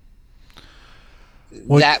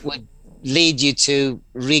 That would lead you to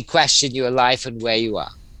re-question your life and where you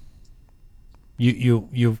are.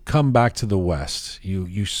 You've come back to the West.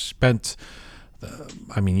 You spent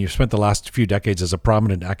the last few decades as a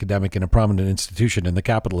prominent academic in a prominent institution in the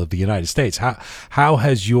capital of the United States. How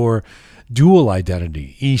has your dual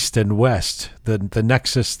identity, East and West, the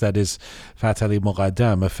nexus that is Fath Ali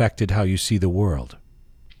Moghadam, affected how you see the world?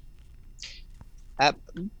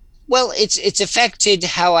 Well, it's affected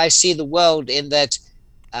how I see the world in that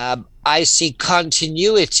I see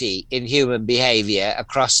continuity in human behavior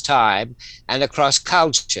across time and across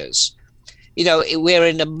cultures. We're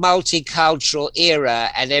in a multicultural era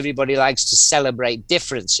and everybody likes to celebrate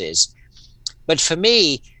differences. But for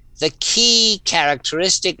me, the key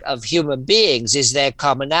characteristic of human beings is their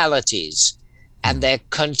commonalities and their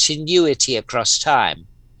continuity across time.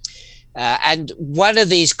 And one of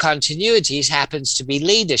these continuities happens to be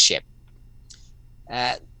leadership.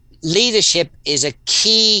 Leadership is a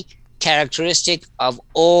key characteristic of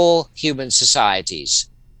all human societies.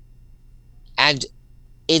 And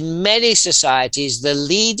in many societies, the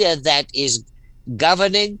leader that is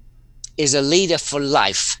governing is a leader for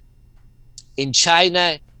life. In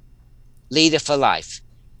China, leader for life.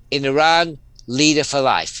 In Iran, leader for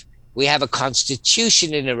life. We have a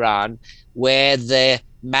constitution in Iran where the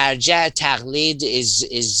Marja Taqlid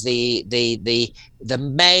is the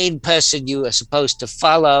main person you are supposed to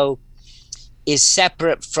follow is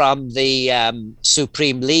separate from the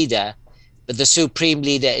supreme leader, but the supreme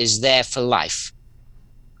leader is there for life.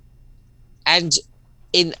 And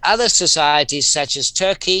in other societies such as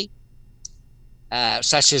Turkey,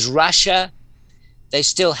 such as Russia, they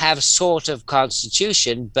still have sort of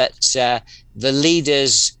constitution, but the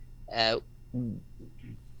leaders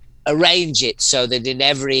arrange it so that in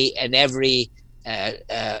every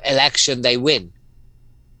election they win.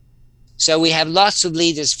 So we have lots of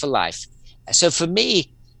leaders for life. So for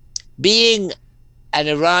me, being an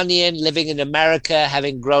Iranian living in America,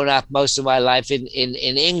 having grown up most of my life in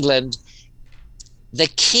England, the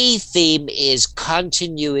key theme is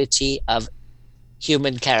continuity of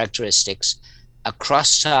human characteristics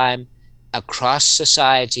across time, across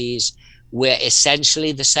societies. We're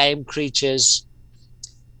essentially the same creatures.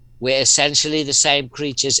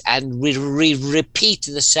 And we repeat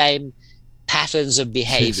the same patterns of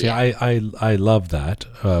behavior. See, I love that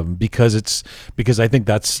because I think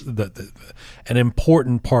that's an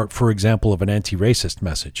important part, for example, of an anti-racist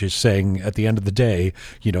message is saying at the end of the day,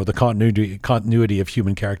 the continuity of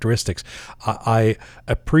human characteristics. I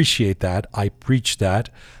appreciate that. I preach that.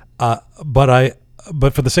 But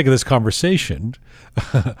for the sake of this conversation,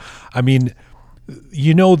 I mean,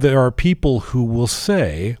 there are people who will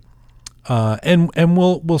say, and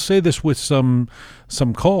we'll say this with some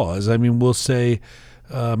cause. I mean, we'll say,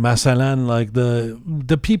 masalan, like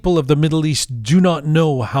the people of the Middle East do not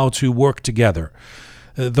know how to work together,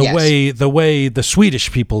 the way the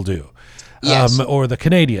Swedish people do, or the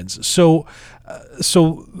Canadians. So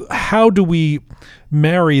how do we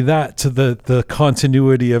marry that to the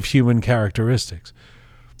continuity of human characteristics?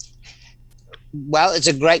 Well, it's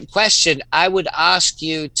a great question. I would ask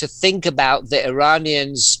you to think about the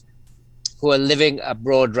Iranians who are living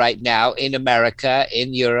abroad right now in America,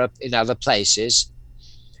 in Europe, in other places.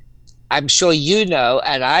 I'm sure you know,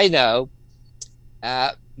 and I know,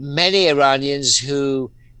 many Iranians who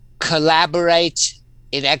collaborate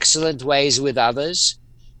in excellent ways with others.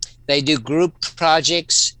 They do group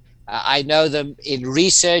projects. I know them in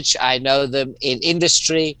research. I know them in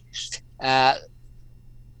industry.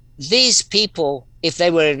 These people, if they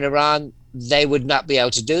were in Iran, they would not be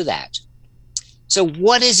able to do that. So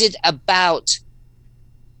what is it about?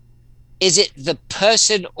 Is it the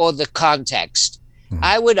person or the context?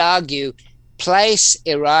 I would argue, place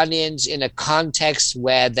Iranians in a context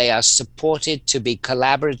where they are supported to be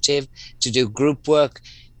collaborative, to do group work.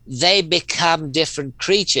 They become different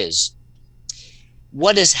creatures.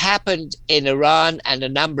 What has happened in Iran and a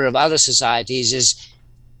number of other societies is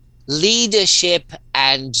leadership,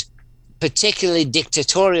 and particularly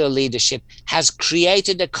dictatorial leadership, has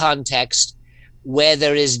created a context where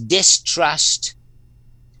there is distrust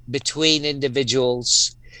between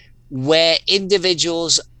individuals, where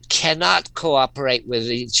individuals cannot cooperate with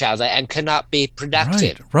each other and cannot be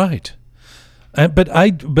productive. Right. But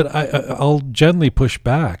I'll gently push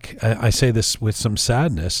back. I say this with some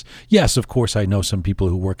sadness. Yes, of course, I know some people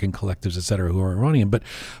who work in collectives, et cetera, who are Iranian. But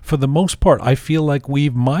for the most part, I feel like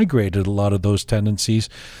we've migrated a lot of those tendencies.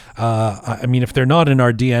 I mean, if they're not in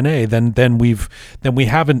our DNA, then they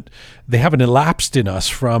haven't elapsed in us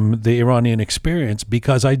from the Iranian experience,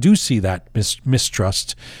 because I do see that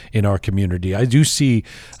mistrust in our community. I do see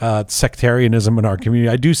sectarianism in our community.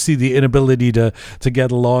 I do see the inability to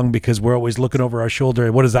get along because we're always looking over our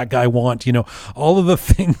shoulder. What does that guy want? All of the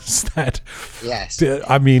things that. Yes.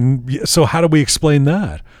 I mean, so how do we explain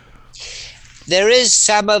that? There is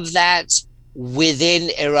some of that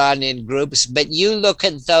within Iranian groups, but you look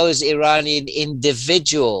at those Iranian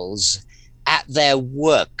individuals at their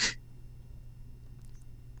work.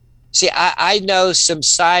 See, I know some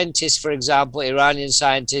scientists, for example, Iranian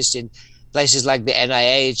scientists in places like the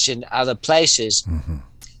NIH and other places,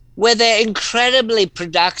 where they're incredibly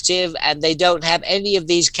productive and they don't have any of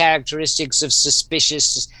these characteristics of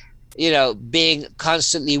suspicious, being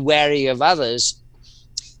constantly wary of others.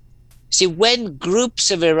 See, when groups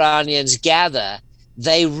of Iranians gather,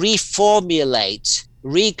 they reformulate,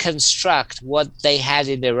 reconstruct what they had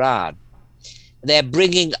in Iran. They're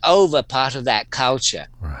bringing over part of that culture.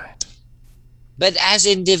 Right. But as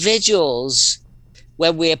individuals,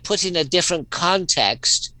 when we're put in a different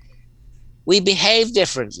context, we behave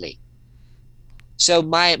differently. So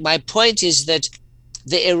my point is that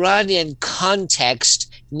the Iranian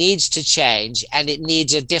context needs to change, and it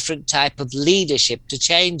needs a different type of leadership to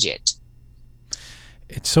change it.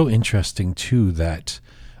 It's so interesting, too, that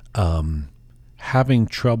having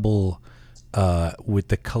trouble with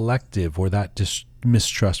the collective or that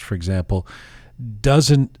mistrust, for example,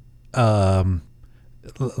 doesn't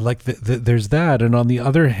there's that, and on the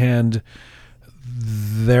other hand,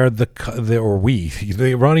 the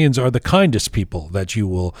Iranians are the kindest people that you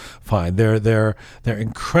will find. They're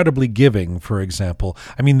incredibly giving, for example.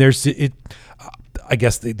 I mean, I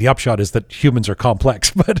guess the upshot is that humans are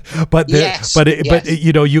complex, but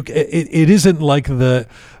it isn't like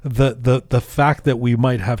the fact that we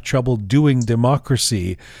might have trouble doing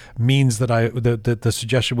democracy means that the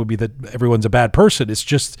suggestion would be that everyone's a bad person. It's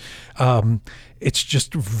just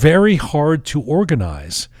very hard to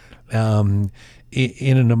organize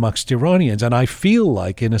in and amongst Iranians. And I feel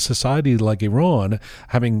like in a society like Iran,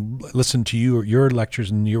 having listened to your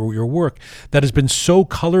lectures and your work, that has been so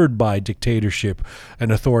colored by dictatorship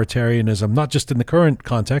and authoritarianism, not just in the current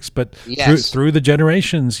context, but through the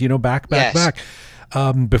generations, back,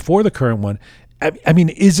 before the current one. I mean,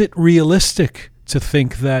 is it realistic to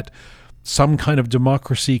think that some kind of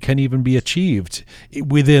democracy can even be achieved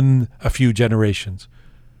within a few generations?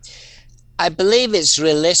 I believe it's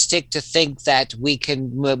realistic to think that we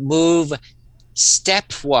can move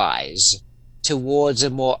stepwise towards a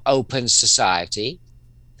more open society.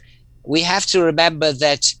 We have to remember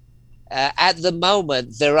that at the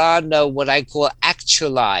moment, there are no what I call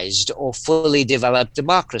actualized or fully developed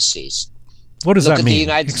democracies. What does that mean?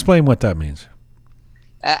 Explain what that means.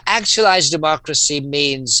 Actualized democracy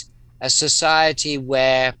means a society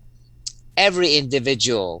where every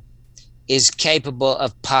individual is capable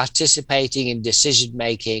of participating in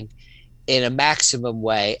decision-making in a maximum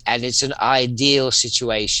way, and it's an ideal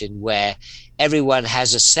situation where everyone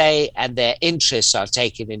has a say and their interests are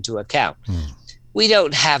taken into account. We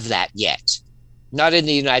don't have that yet, not in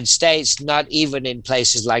the United States, not even in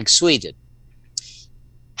places like Sweden.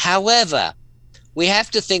 However, we have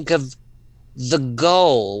to think of the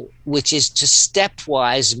goal, which is to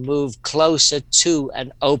stepwise move closer to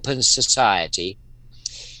an open society.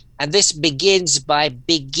 And this begins by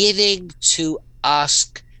beginning to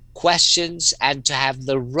ask questions and to have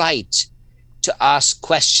the right to ask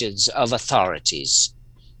questions of authorities.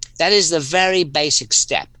 That is the very basic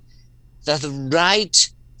step. The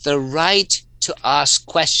right to ask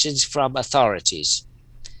questions from authorities.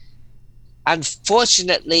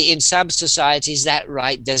 Unfortunately, in some societies, that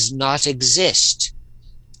right does not exist.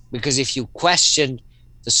 Because if you question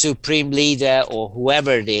the supreme leader or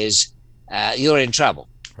whoever it is, you're in trouble.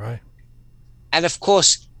 Right. And of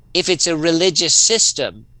course, if it's a religious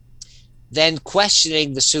system, then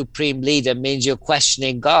questioning the supreme leader means you're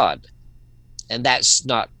questioning God. And that's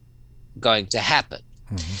not going to happen.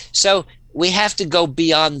 So we have to go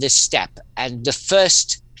beyond this step. And the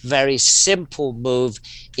first very simple move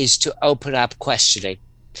is to open up questioning.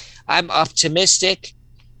 I'm optimistic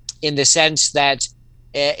in the sense that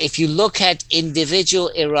if you look at individual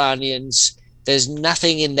Iranians, there's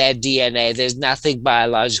nothing in their DNA, there's nothing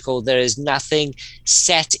biological, there is nothing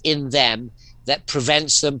set in them that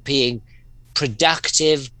prevents them being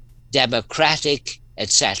productive, democratic,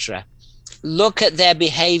 etc. Look at their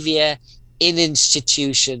behavior in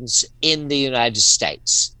institutions in the United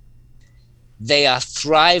States. They are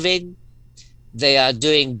thriving, they are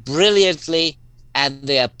doing brilliantly, and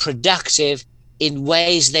they are productive in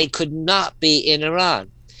ways they could not be in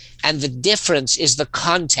Iran. And the difference is the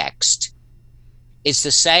context. It's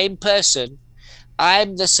the same person.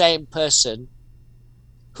 I'm the same person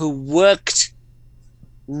who worked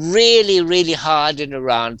really, really hard in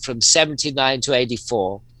Iran from 79 to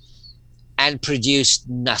 84 and produced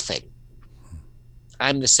nothing.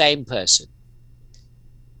 I'm the same person.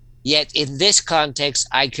 Yet in this context,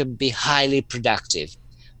 I can be highly productive.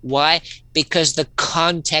 Why? Because the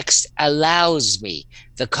context allows me.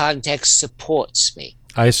 The context supports me.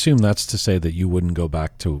 I assume that's to say that you wouldn't go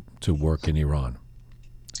back to work in Iran.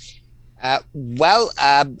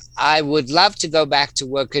 I would love to go back to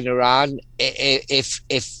work in Iran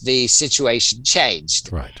if the situation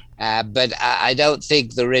changed. Right. But I don't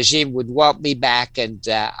think the regime would want me back, and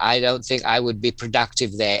I don't think I would be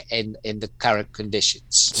productive there in the current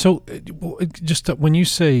conditions. So, just when you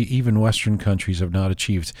say even Western countries have not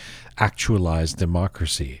achieved actualized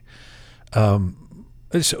democracy,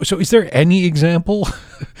 so is there any example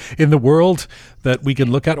in the world that we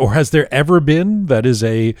can look at, or has there ever been that is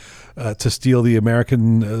to steal the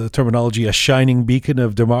American terminology, a shining beacon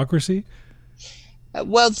of democracy?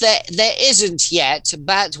 Well, there isn't yet,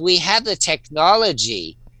 but we have the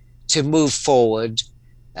technology to move forward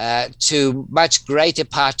to much greater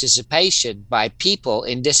participation by people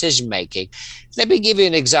in decision making. Let me give you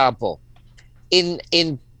an example. In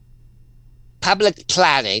public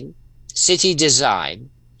planning, city design,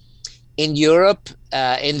 in Europe,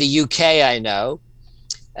 in the UK, I know,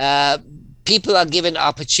 people are given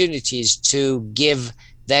opportunities to give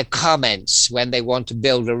their comments when they want to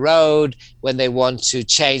build a road, when they want to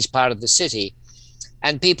change part of the city,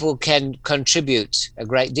 and people can contribute a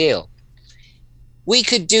great deal. We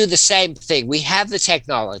could do the same thing. We have the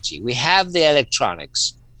technology, we have the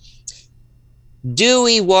electronics. Do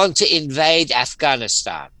we want to invade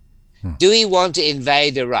Afghanistan? Do we want to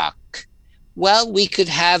invade Iraq? Well, we could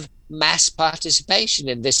have mass participation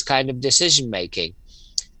in this kind of decision making.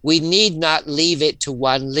 We need not leave it to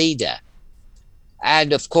one leader.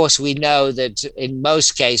 And of course, we know that in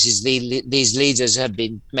most cases, these leaders have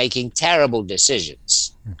been making terrible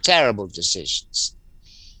decisions.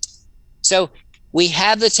 So we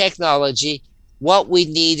have the technology. What we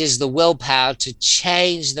need is the willpower to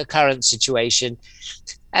change the current situation.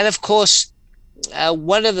 And of course,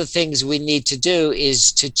 one of the things we need to do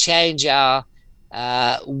is to change our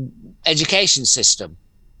education system.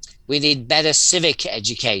 We need better civic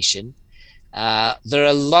education. There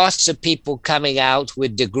are lots of people coming out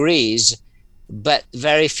with degrees, but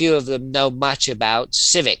very few of them know much about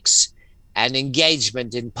civics and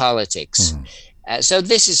engagement in politics. So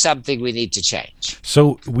this is something we need to change.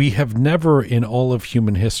 So we have never in all of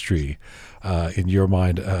human history, in your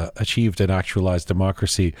mind, achieved an actualized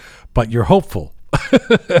democracy, but you're hopeful.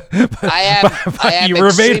 I am you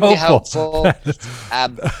remain extremely hopeful.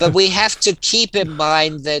 But we have to keep in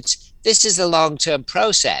mind that this is a long-term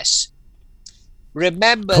process.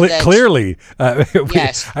 Remember that clearly,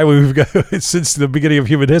 yes, we've got since the beginning of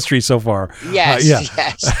human history so far. Yes, yes,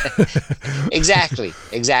 exactly.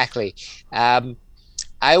 I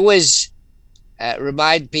always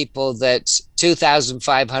remind people that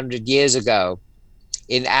 2,500 years ago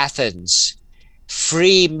in Athens,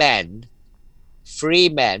 free men,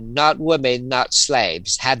 not women, not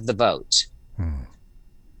slaves, had the vote.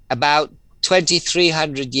 About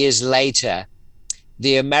 2,300 years later,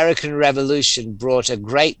 the American Revolution brought a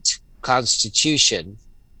great constitution.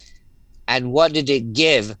 And what did it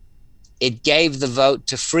give? It gave the vote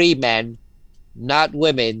to free men, not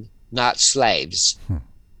women, not slaves.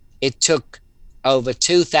 It took over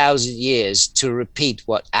 2,000 years to repeat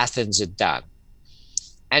what Athens had done.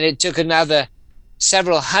 And it took another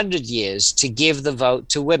several hundred years to give the vote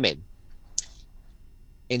to women.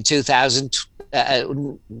 In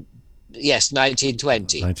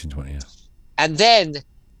 1920. 1920, yeah. And then,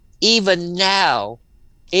 even now,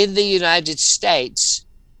 in the United States,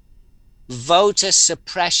 voter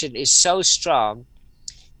suppression is so strong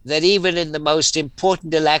that even in the most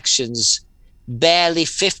important elections, barely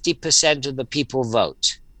 50% of the people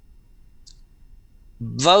vote.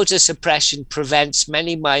 Voter suppression prevents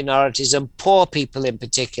many minorities and poor people in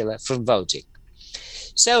particular from voting.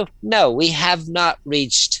 So, no, we have not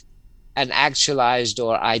reached an actualized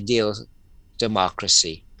or ideal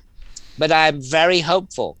democracy. But I'm very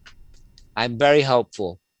hopeful.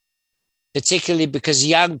 Particularly because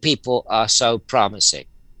young people are so promising.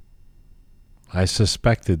 I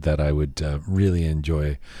suspected that I would really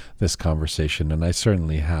enjoy this conversation, and I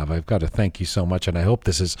certainly have. I've got to thank you so much, and I hope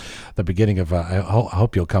this is the beginning of I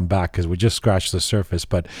hope you'll come back, because we just scratched the surface,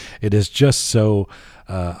 but it is just so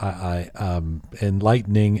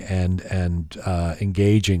enlightening and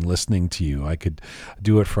engaging listening to you. I could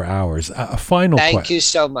do it for hours. A final Thank you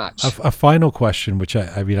so much. A final question, which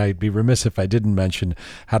I mean, I'd be remiss if I didn't mention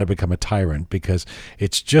How to Become a Tyrant, because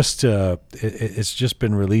it's just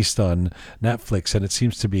been released on Netflix, and it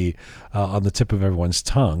seems to be on the tip of everyone's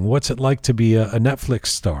tongue. What's it like to be a Netflix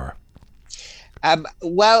star?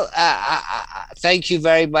 Thank you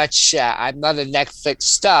very much. I'm not a Netflix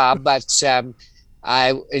star, but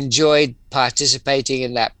I enjoyed participating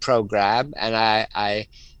in that program, and I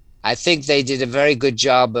I think they did a very good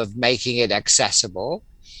job of making it accessible.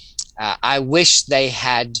 I wish they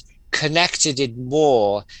had connected it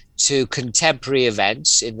more to contemporary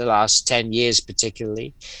events in the last 10 years,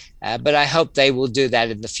 particularly. But I hope they will do that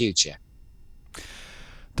in the future.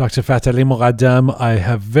 Dr. Fath-Ali Moghadam, I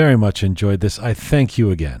have very much enjoyed this. I thank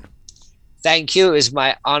you again. Thank you. It is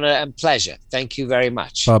my honor and pleasure. Thank you very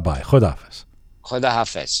much. Bye-bye. Khuda Hafiz. Khuda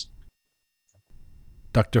Hafiz.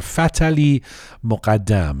 Dr. Fath-Ali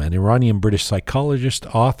Moghadam, an Iranian-British psychologist,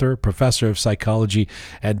 author, professor of psychology,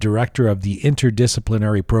 and director of the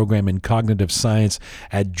interdisciplinary program in cognitive science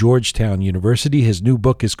at Georgetown University. His new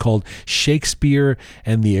book is called Shakespeare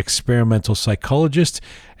and the Experimental Psychologist,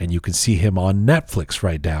 and you can see him on Netflix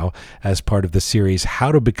right now as part of the series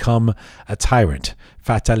How to Become a Tyrant.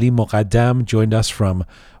 Fath-Ali Moghadam joined us from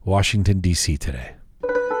Washington, D.C. today.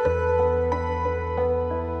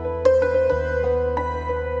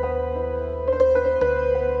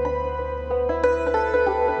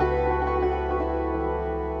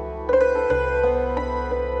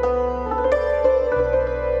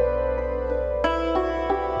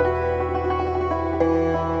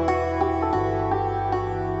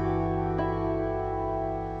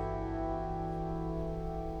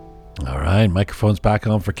 Microphone's back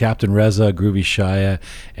on for Captain Reza, Groovy Shaya,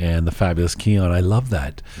 and the fabulous Keon. I love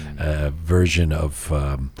that version of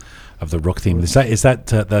the Rook theme. Is that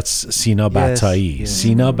that's Sina Batai? Yes.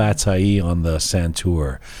 Sina Batai on the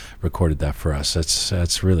Santour recorded that for us.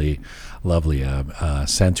 That's really lovely.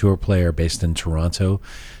 Santour player based in Toronto.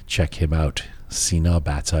 Check him out. Sina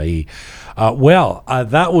Batai.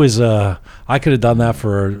 That was I could have done that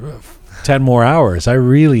for 10 more hours. I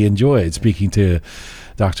really enjoyed speaking to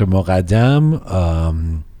Dr. Moghadam.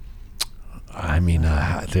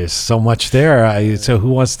 There's so much there. So who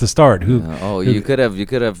wants to start? You could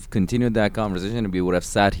have continued that conversation, and we would have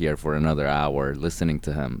sat here for another hour listening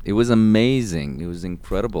to him. It was amazing. It was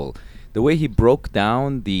incredible. The way he broke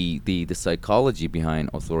down the psychology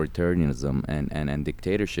behind authoritarianism and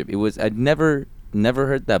dictatorship. I'd never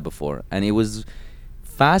heard that before, and it was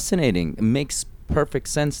fascinating. It makes perfect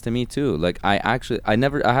sense to me too. Like I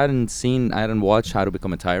hadn't watched How to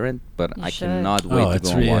Become a Tyrant, but I cannot wait to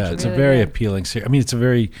go and watch it. It's a very appealing series. I mean, it's a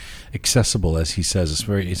very accessible, as he says.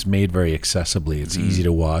 It's made very accessibly. It's easy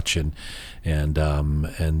to watch and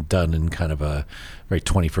done in kind of a very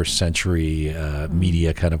 21st century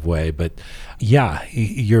media kind of way. But yeah,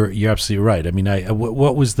 you're absolutely right. I mean,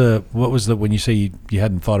 what was the when you say you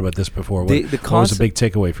hadn't thought about this before? What was the big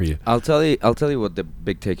takeaway for you? I'll tell you what the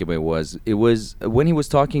big takeaway was. It was when he was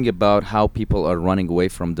talking about how people are running away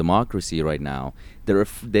from democracy right now.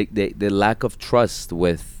 The lack of trust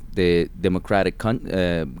with the democratic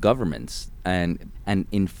governments, and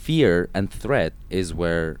in fear and threat is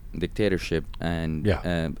where dictatorship and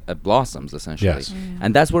blossoms, essentially. Yes.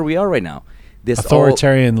 And that's where we are right now.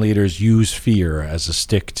 Authoritarian leaders use fear as a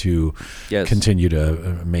stick to continue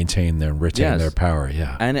to maintain retain their power.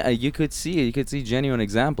 Yeah, and you could see genuine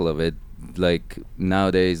example of it. Like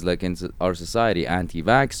nowadays, like in our society,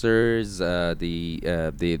 anti-vaxxers,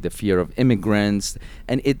 the fear of immigrants,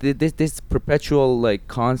 and this perpetual, like,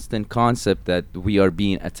 constant concept that we are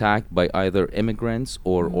being attacked by either immigrants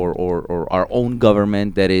or our own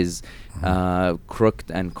government that is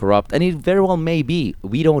crooked and corrupt, and it very well may be.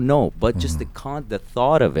 We don't know, but just the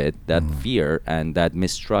thought of it, that fear and that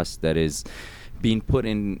mistrust that is being put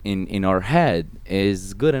in our head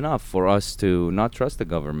is good enough for us to not trust the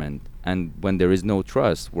government. And when there is no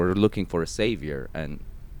trust, we're looking for a savior, and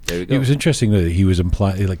there you go. It was interesting that he was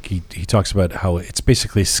implying, like he talks about how it's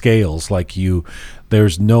basically scales. Like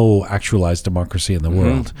there's no actualized democracy in the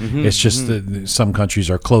world. It's just that some countries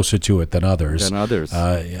are closer to it than others.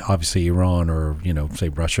 Obviously, Iran or say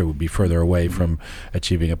Russia would be further away from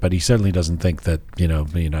achieving it. But he certainly doesn't think that the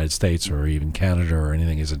United States or even Canada or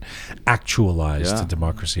anything is an actualized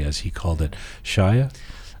democracy, as he called it. Shaya?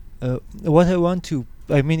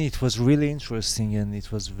 It was really interesting and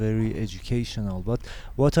it was very educational, but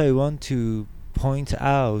what I want to point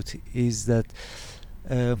out is that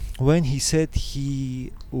when he said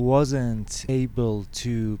he wasn't able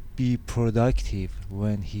to be productive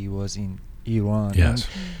when he was in Iran,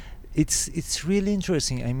 it's really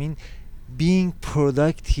interesting. I mean, being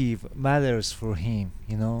productive matters for him,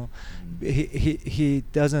 he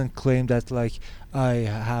doesn't claim that, like,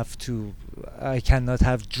 I cannot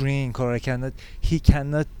have drink, or he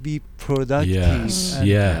cannot be productive.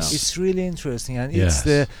 Yes. It's really interesting, and it's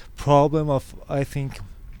the problem of, I think,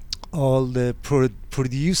 all the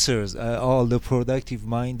producers, all the productive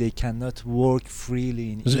mind, they cannot work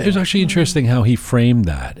freely. It was actually interesting how he framed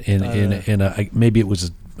that in maybe it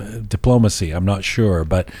was diplomacy. I'm not sure,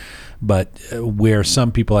 but where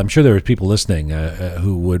some people, I'm sure there are people listening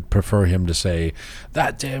who would prefer him to say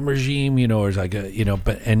that damn regime, or it's like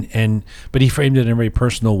but he framed it in a very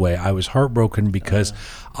personal way. I was heartbroken because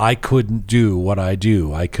I couldn't do what I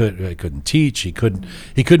do. I couldn't teach. He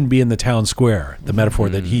couldn't be in the town square, the metaphor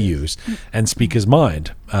that he used, and speak his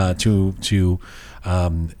mind to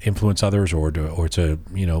influence others or to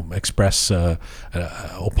express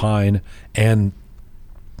opine, and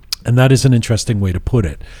that is an interesting way to put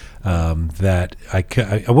it. That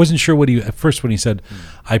I wasn't sure what he at first when he said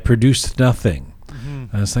I produced nothing.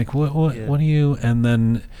 I was like, what do you? And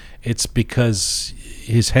then it's because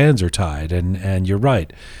his hands are tied, and you're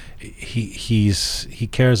right. He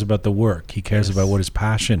cares about the work. He cares about what his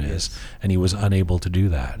passion is, and he was unable to do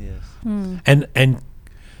that. And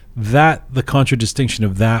that the contradistinction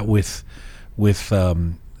of that with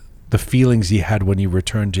the feelings he had when he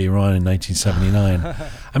returned to Iran in 1979.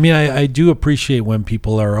 I mean, I do appreciate when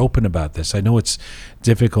people are open about this. I know it's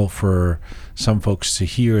difficult for some folks to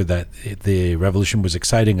hear that the revolution was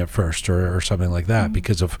exciting at first or something like that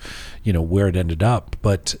because of, where it ended up.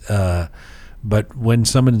 But when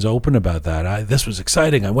someone's open about that, this was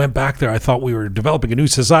exciting. I went back there. I thought we were developing a new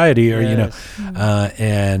society, or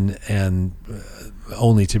and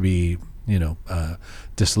only to be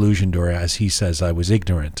disillusioned, or as he says, I was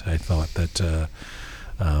ignorant. I thought that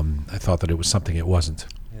it was something it wasn't.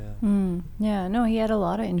 No, he had a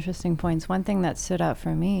lot of interesting points. One thing that stood out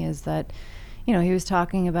for me is that he was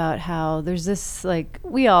talking about how there's this, like,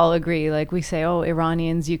 we all agree, like we say, oh,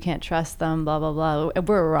 Iranians, you can't trust them, blah blah blah.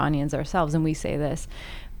 We're Iranians ourselves and we say this,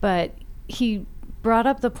 but he brought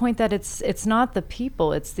up the point that it's not the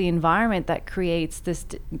people, it's the environment that creates this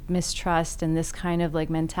mistrust and this kind of like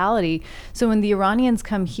mentality. So when the Iranians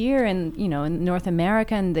come here and in North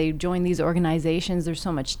America and they join these organizations, there's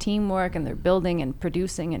so much teamwork and they're building and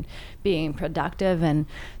producing and being productive, and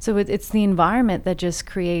so it's the environment that just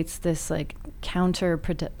creates this like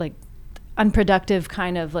unproductive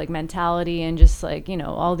kind of like mentality and just like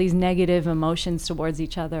all these negative emotions towards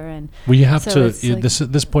each other. And well, you have to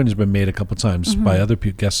this point has been made a couple of times by other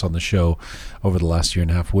guests on the show over the last year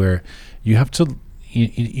and a half, where you have to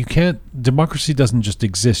you can't, democracy doesn't just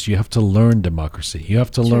exist. You have to learn democracy. You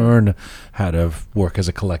have to learn how to work as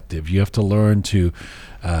a collective. You have to learn to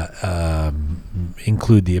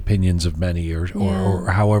include the opinions of many or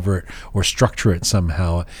however, or structure it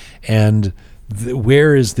somehow. And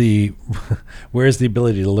where is the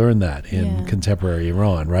ability to learn that in contemporary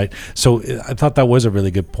Iran, right? So I thought that was a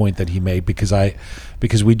really good point that he made, because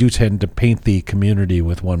we do tend to paint the community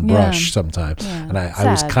with one brush sometimes, and I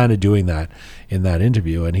was kind of doing that in that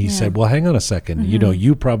interview. And he said, "Well, hang on a second.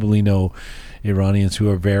 You probably know Iranians who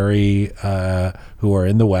are very who are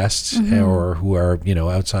in the West or who are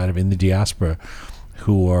outside of in the diaspora,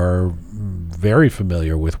 who are very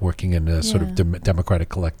familiar with working in a sort of democratic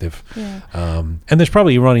collective. And there's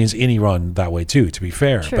probably Iranians in Iran that way too, to be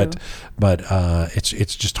fair. True. But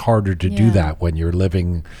it's just harder to do that when you're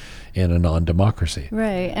living in a non-democracy.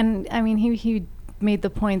 Right. And I mean, he made the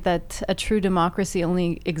point that a true democracy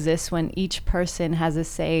only exists when each person has a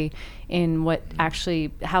say in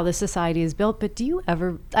how the society is built. But do you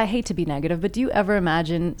ever, I hate to be negative, but do you ever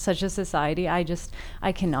imagine such a society? I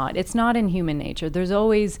cannot. It's not in human nature. There's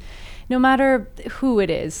always, no matter who it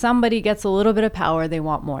is, somebody gets a little bit of power, they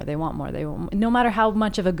want more. No matter how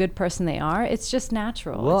much of a good person they are, it's just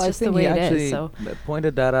natural. Well, it's just I think the way he it actually is. So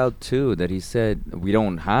pointed that out too, that he said we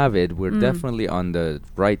don't have it. We're definitely on the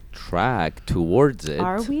right track towards it.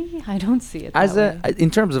 Are we? I don't see it as that way.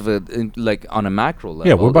 in terms of like on a macro level.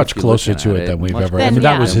 Yeah, we're much closer to it than we've ever. Then,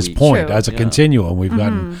 that was his point. True. As a continuum, we've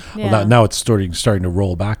gotten. Well, now it's starting to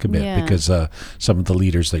roll back a bit because some of the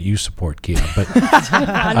leaders that you support, Kia. But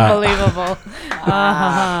unbelievable.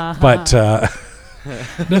 But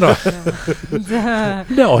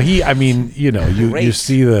no. He. I mean, you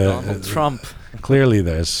see the Donald Trump. Clearly,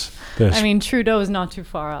 there's. I mean, Trudeau is not too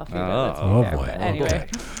far off. Oh boy. Anyway.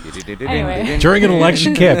 Anyway. During an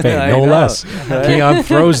election campaign, no less. Keon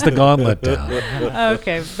throws the gauntlet down.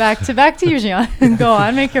 Okay, back to you, Gian. Go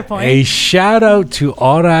on, make your point. A shout out to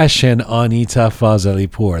Arash and Anita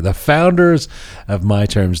Fazalipour, the founders of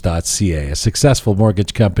MyTerms.ca, a successful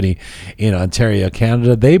mortgage company in Ontario,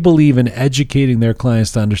 Canada. They believe in educating their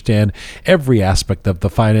clients to understand every aspect of the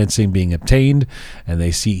financing being obtained, and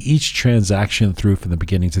they see each transaction through from the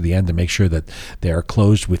beginning to the end. can to make sure that they are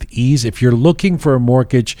closed with ease. If you're looking for a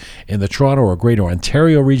mortgage in the Toronto or Greater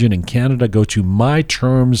Ontario region in Canada, go to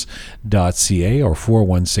myterms.ca or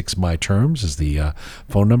 416-MY-TERMS is the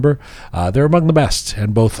phone number. They're among the best,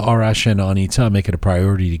 and both Arash and Anita make it a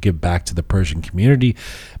priority to give back to the Persian community.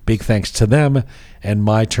 Big thanks to them and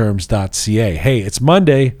myterms.ca. Hey, it's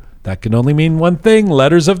Monday. That can only mean one thing: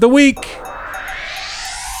 letters of the week.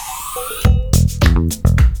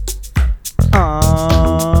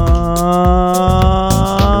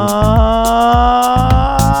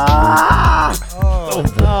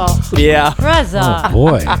 Yeah. Reza. Oh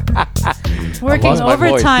boy. Working lost my voice,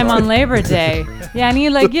 overtime sorry. on Labor Day. Yeah, and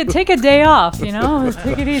you take a day off, take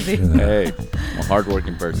it easy. Hey, I'm a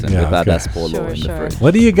hardworking person Yeah, without okay. that polo Sure, in the sure. fridge.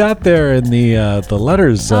 What do you got there in the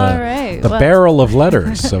letters? All right, The well- barrel of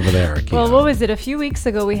letters over there. Well, Kian. what was it? A few weeks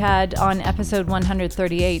ago, we had on episode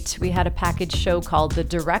 138, we had a package show called The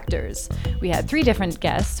Directors. We had 3 different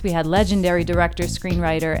guests. We had legendary director,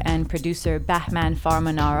 screenwriter, and producer Bahman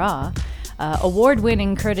Farmanara,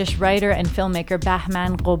 award-winning Kurdish writer and filmmaker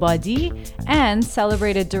Bahman Qobadi, and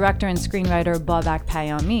celebrated director and screenwriter Babak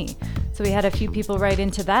Payami. So we had a few people write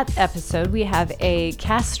into that episode. We have a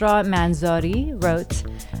Kasra Manzari wrote,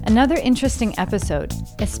 another interesting episode,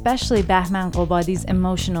 especially Bahman Qobadi's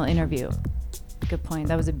emotional interview. Good point.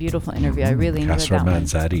 That was a beautiful interview. I really enjoyed Kasra that one.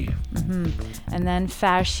 Manzari. And then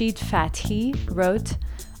Farshid Fathi wrote,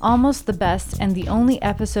 almost the best and the only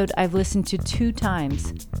episode I've listened to 2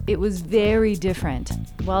 times. It was very different.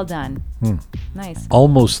 Well done. Nice.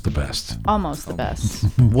 Almost the best. Almost the best.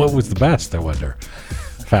 What was the best, I wonder?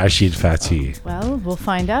 Farshid Fatih. Well, we'll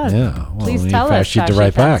find out. Yeah. Well, Please we need tell us, Farshid to Farshid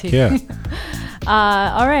write back. Fatih. Yeah.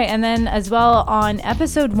 All right. And then as well on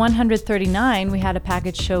episode 139, we had a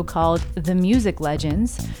package show called The Music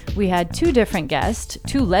Legends. We had 2 different guests,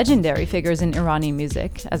 2 legendary figures in Iranian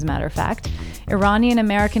music, as a matter of fact.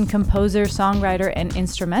 Iranian-American composer, songwriter, and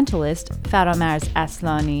instrumentalist Faramarz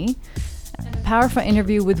Aslani. A powerful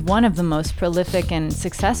interview with one of the most prolific and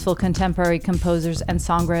successful contemporary composers and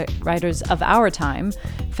songwriters of our time,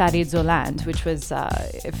 Farid Zoland, which was,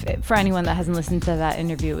 for anyone that hasn't listened to that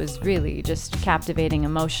interview, was really just captivating,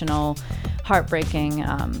 emotional, heartbreaking,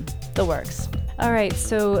 the works. All right,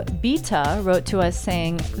 so Bita wrote to us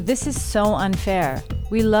saying, "This is so unfair.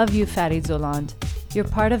 We love you, Farid Zoland. You're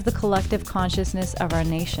part of the collective consciousness of our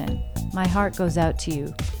nation. My heart goes out to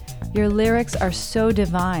you. Your lyrics are so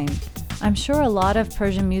divine. I'm sure a lot of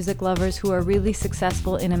Persian music lovers who are really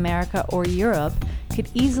successful in America or Europe could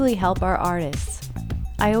easily help our artists.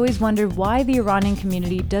 I always wondered why the Iranian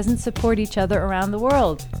community doesn't support each other around the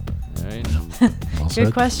world." Right. Well Good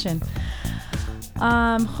said. question.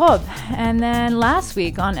 Khob. And then last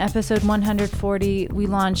week on episode 140, we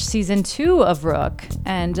launched season 2 of Rook.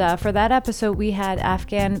 And for that episode, we had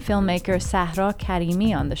Afghan filmmaker Sahra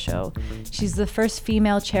Karimi on the show. She's the first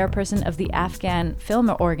female chairperson of the Afghan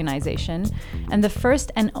Film Organization and the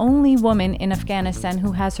first and only woman in Afghanistan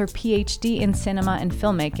who has her PhD in cinema and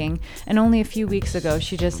filmmaking. And only a few weeks ago,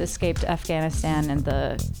 she just escaped Afghanistan and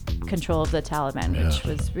the control of the Taliban, which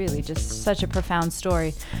was really just such a profound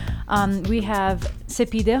story. We have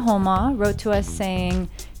Sipide Homa wrote to us saying,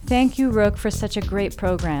 "Thank you, Rook, for such a great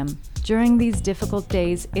program. During these difficult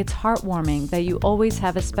days, it's heartwarming that you always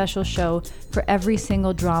have a special show for every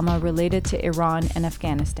single drama related to Iran and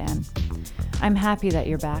Afghanistan. I'm happy that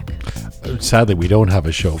you're back." Sadly, we don't have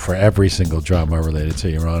a show for every single drama related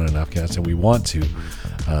to Iran and Afghanistan. We want to,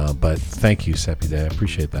 but thank you, Sepide. I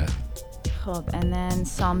appreciate that. And then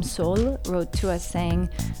Samsol wrote to us saying,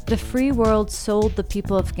 "The free world sold the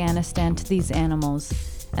people of Afghanistan to these animals,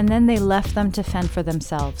 and then they left them to fend for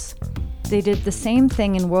themselves. They did the same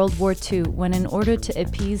thing in World War II when, in order to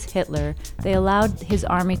appease Hitler, they allowed his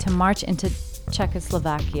army to march into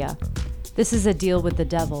Czechoslovakia. This is a deal with the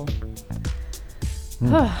devil."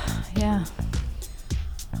 Yeah.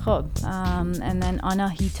 And then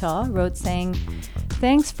Anahita wrote saying,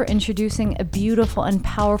 "Thanks for introducing a beautiful and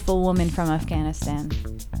powerful woman from Afghanistan."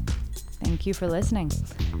 Thank you for listening.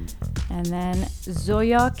 And then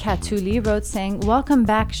Zoya Katuli wrote saying, "Welcome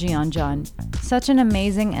back, Jianjan. Such an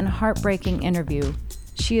amazing and heartbreaking interview.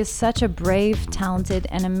 She is such a brave, talented,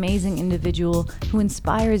 and amazing individual who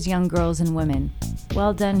inspires young girls and women.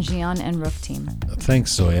 Well done, Jian and Rook team."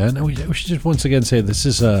 Thanks, Zoya. And we should just once again say this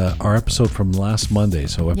is our episode from last Monday,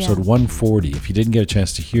 so episode 140. If you didn't get a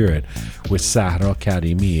chance to hear it with Sahra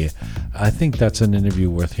Karimi, I think that's an interview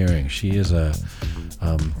worth hearing. She is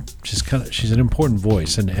she's an important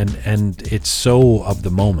voice, and it's so of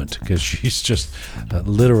the moment because she's just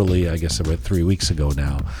literally, I guess about 3 weeks ago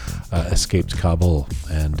now, escaped Kabul,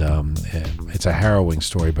 and it's a harrowing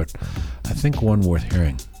story, but I think one worth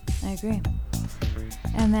hearing. I agree.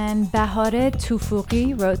 And then Bahare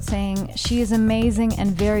Tufuqi wrote saying, she is amazing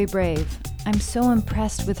and very brave. I'm so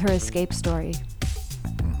impressed with her escape story.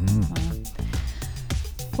 Wow.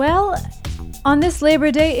 Well, on this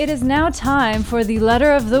Labor Day, it is now time for the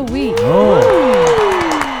letter of the week.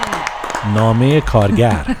 Name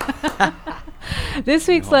Kargar. This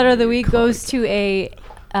week's letter of the week goes to Amy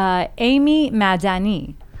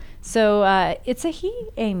Madani. So it's a he,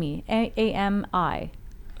 Amy, A-M-I.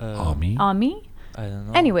 Ami? Ami? I don't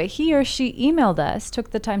know. Anyway, he or she emailed us,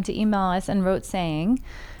 took the time to email us, and wrote saying,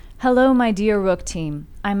 hello, my dear Rook team.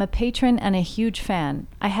 I'm a patron and a huge fan.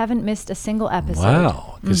 I haven't missed a single episode.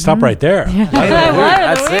 Wow. You can stop right there.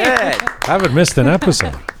 That's it. I haven't missed an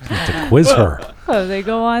episode. To quiz her. So they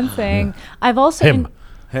go on saying, I've also... Him.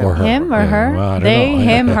 Or her. Him or Yeah, her? well, I don't They, know.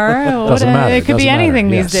 him, her. Doesn't matter. It could be Doesn't matter. anything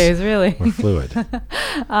Yes. these days, really. We're fluid.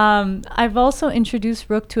 I've also introduced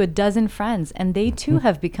Rook to a dozen friends, and they too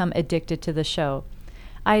have become addicted to the show.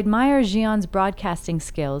 I admire Jian's broadcasting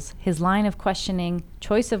skills, his line of questioning,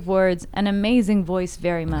 choice of words, and amazing voice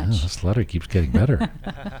very Oh, much. this letter keeps getting better.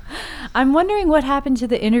 I'm wondering what happened to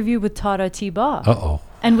the interview with Tara Tiba. Uh-oh.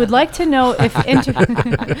 And would like to know if...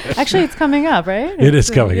 Actually, it's coming up, right? It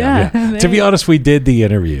is coming up, yeah. To be there- honest, we did the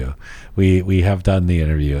interview. We have done the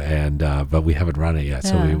interview, and but we haven't run it yet,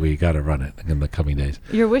 so Yeah. we got to run it in the coming days.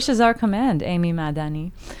 Your wish is our command, Amy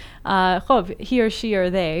Madani. خب, he or she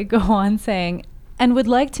or they go on saying, and would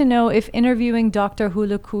like to know if interviewing Dr.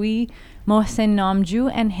 Hulukui, Mohsen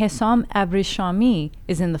Namju, and Hesam Abrishami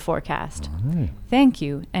is in the forecast. Thank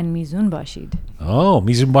you, and Mizun Bashid. Oh,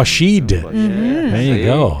 Mizun Bashid. There you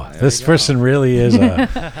go. This person really is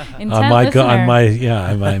Intent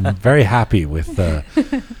listener. I'm very happy with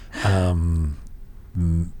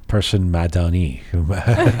person Madani.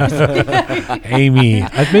 Amy.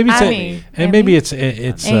 Maybe it's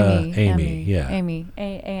Amy. Yeah. Amy.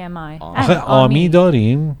 A-M-I. Ami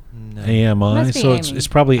Dorim. AMI. Must be So Amy. it's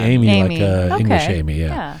probably Amy, Amy. like Okay. English Amy.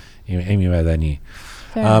 Yeah. Amy Madani.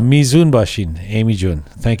 Fair. Mizun Bashin, Amy Jun,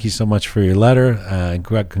 thank you so much for your letter.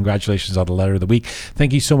 Congratulations on the letter of the week.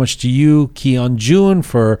 Thank you so much to you, Keon Jun,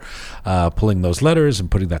 for pulling those letters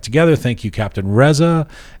and putting that together. Thank you, Captain Reza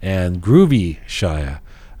and Groovy Shaya.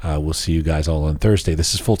 We'll see you guys all on Thursday.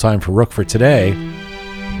 This is Full Time for Rook for today.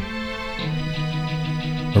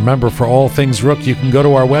 Remember, for all things Rook, you can go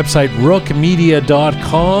to our website,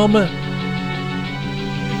 rookmedia.com.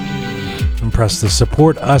 and press the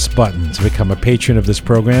Support Us button to become a patron of this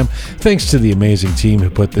program. Thanks to the amazing team who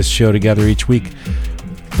put this show together each week.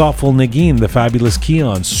 Thoughtful Nagin, the fabulous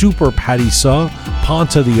Keon, Super Patty Saw,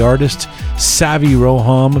 Ponta the artist, Savvy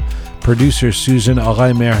Roham, producer Susan,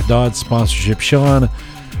 Aray Merdad, sponsorship Sean,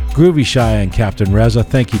 Groovy Shia, and Captain Reza.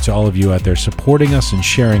 Thank you to all of you out there supporting us and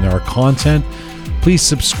sharing our content. Please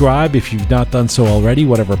subscribe if you've not done so already,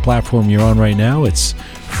 whatever platform you're on right now. It's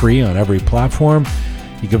free on every platform.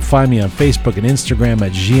 You can find me on Facebook and Instagram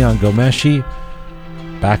at Jian Gomeshi.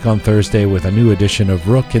 Back on Thursday with a new edition of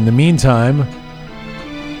Rook. In the meantime,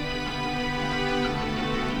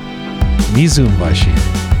 Mizun Bashi.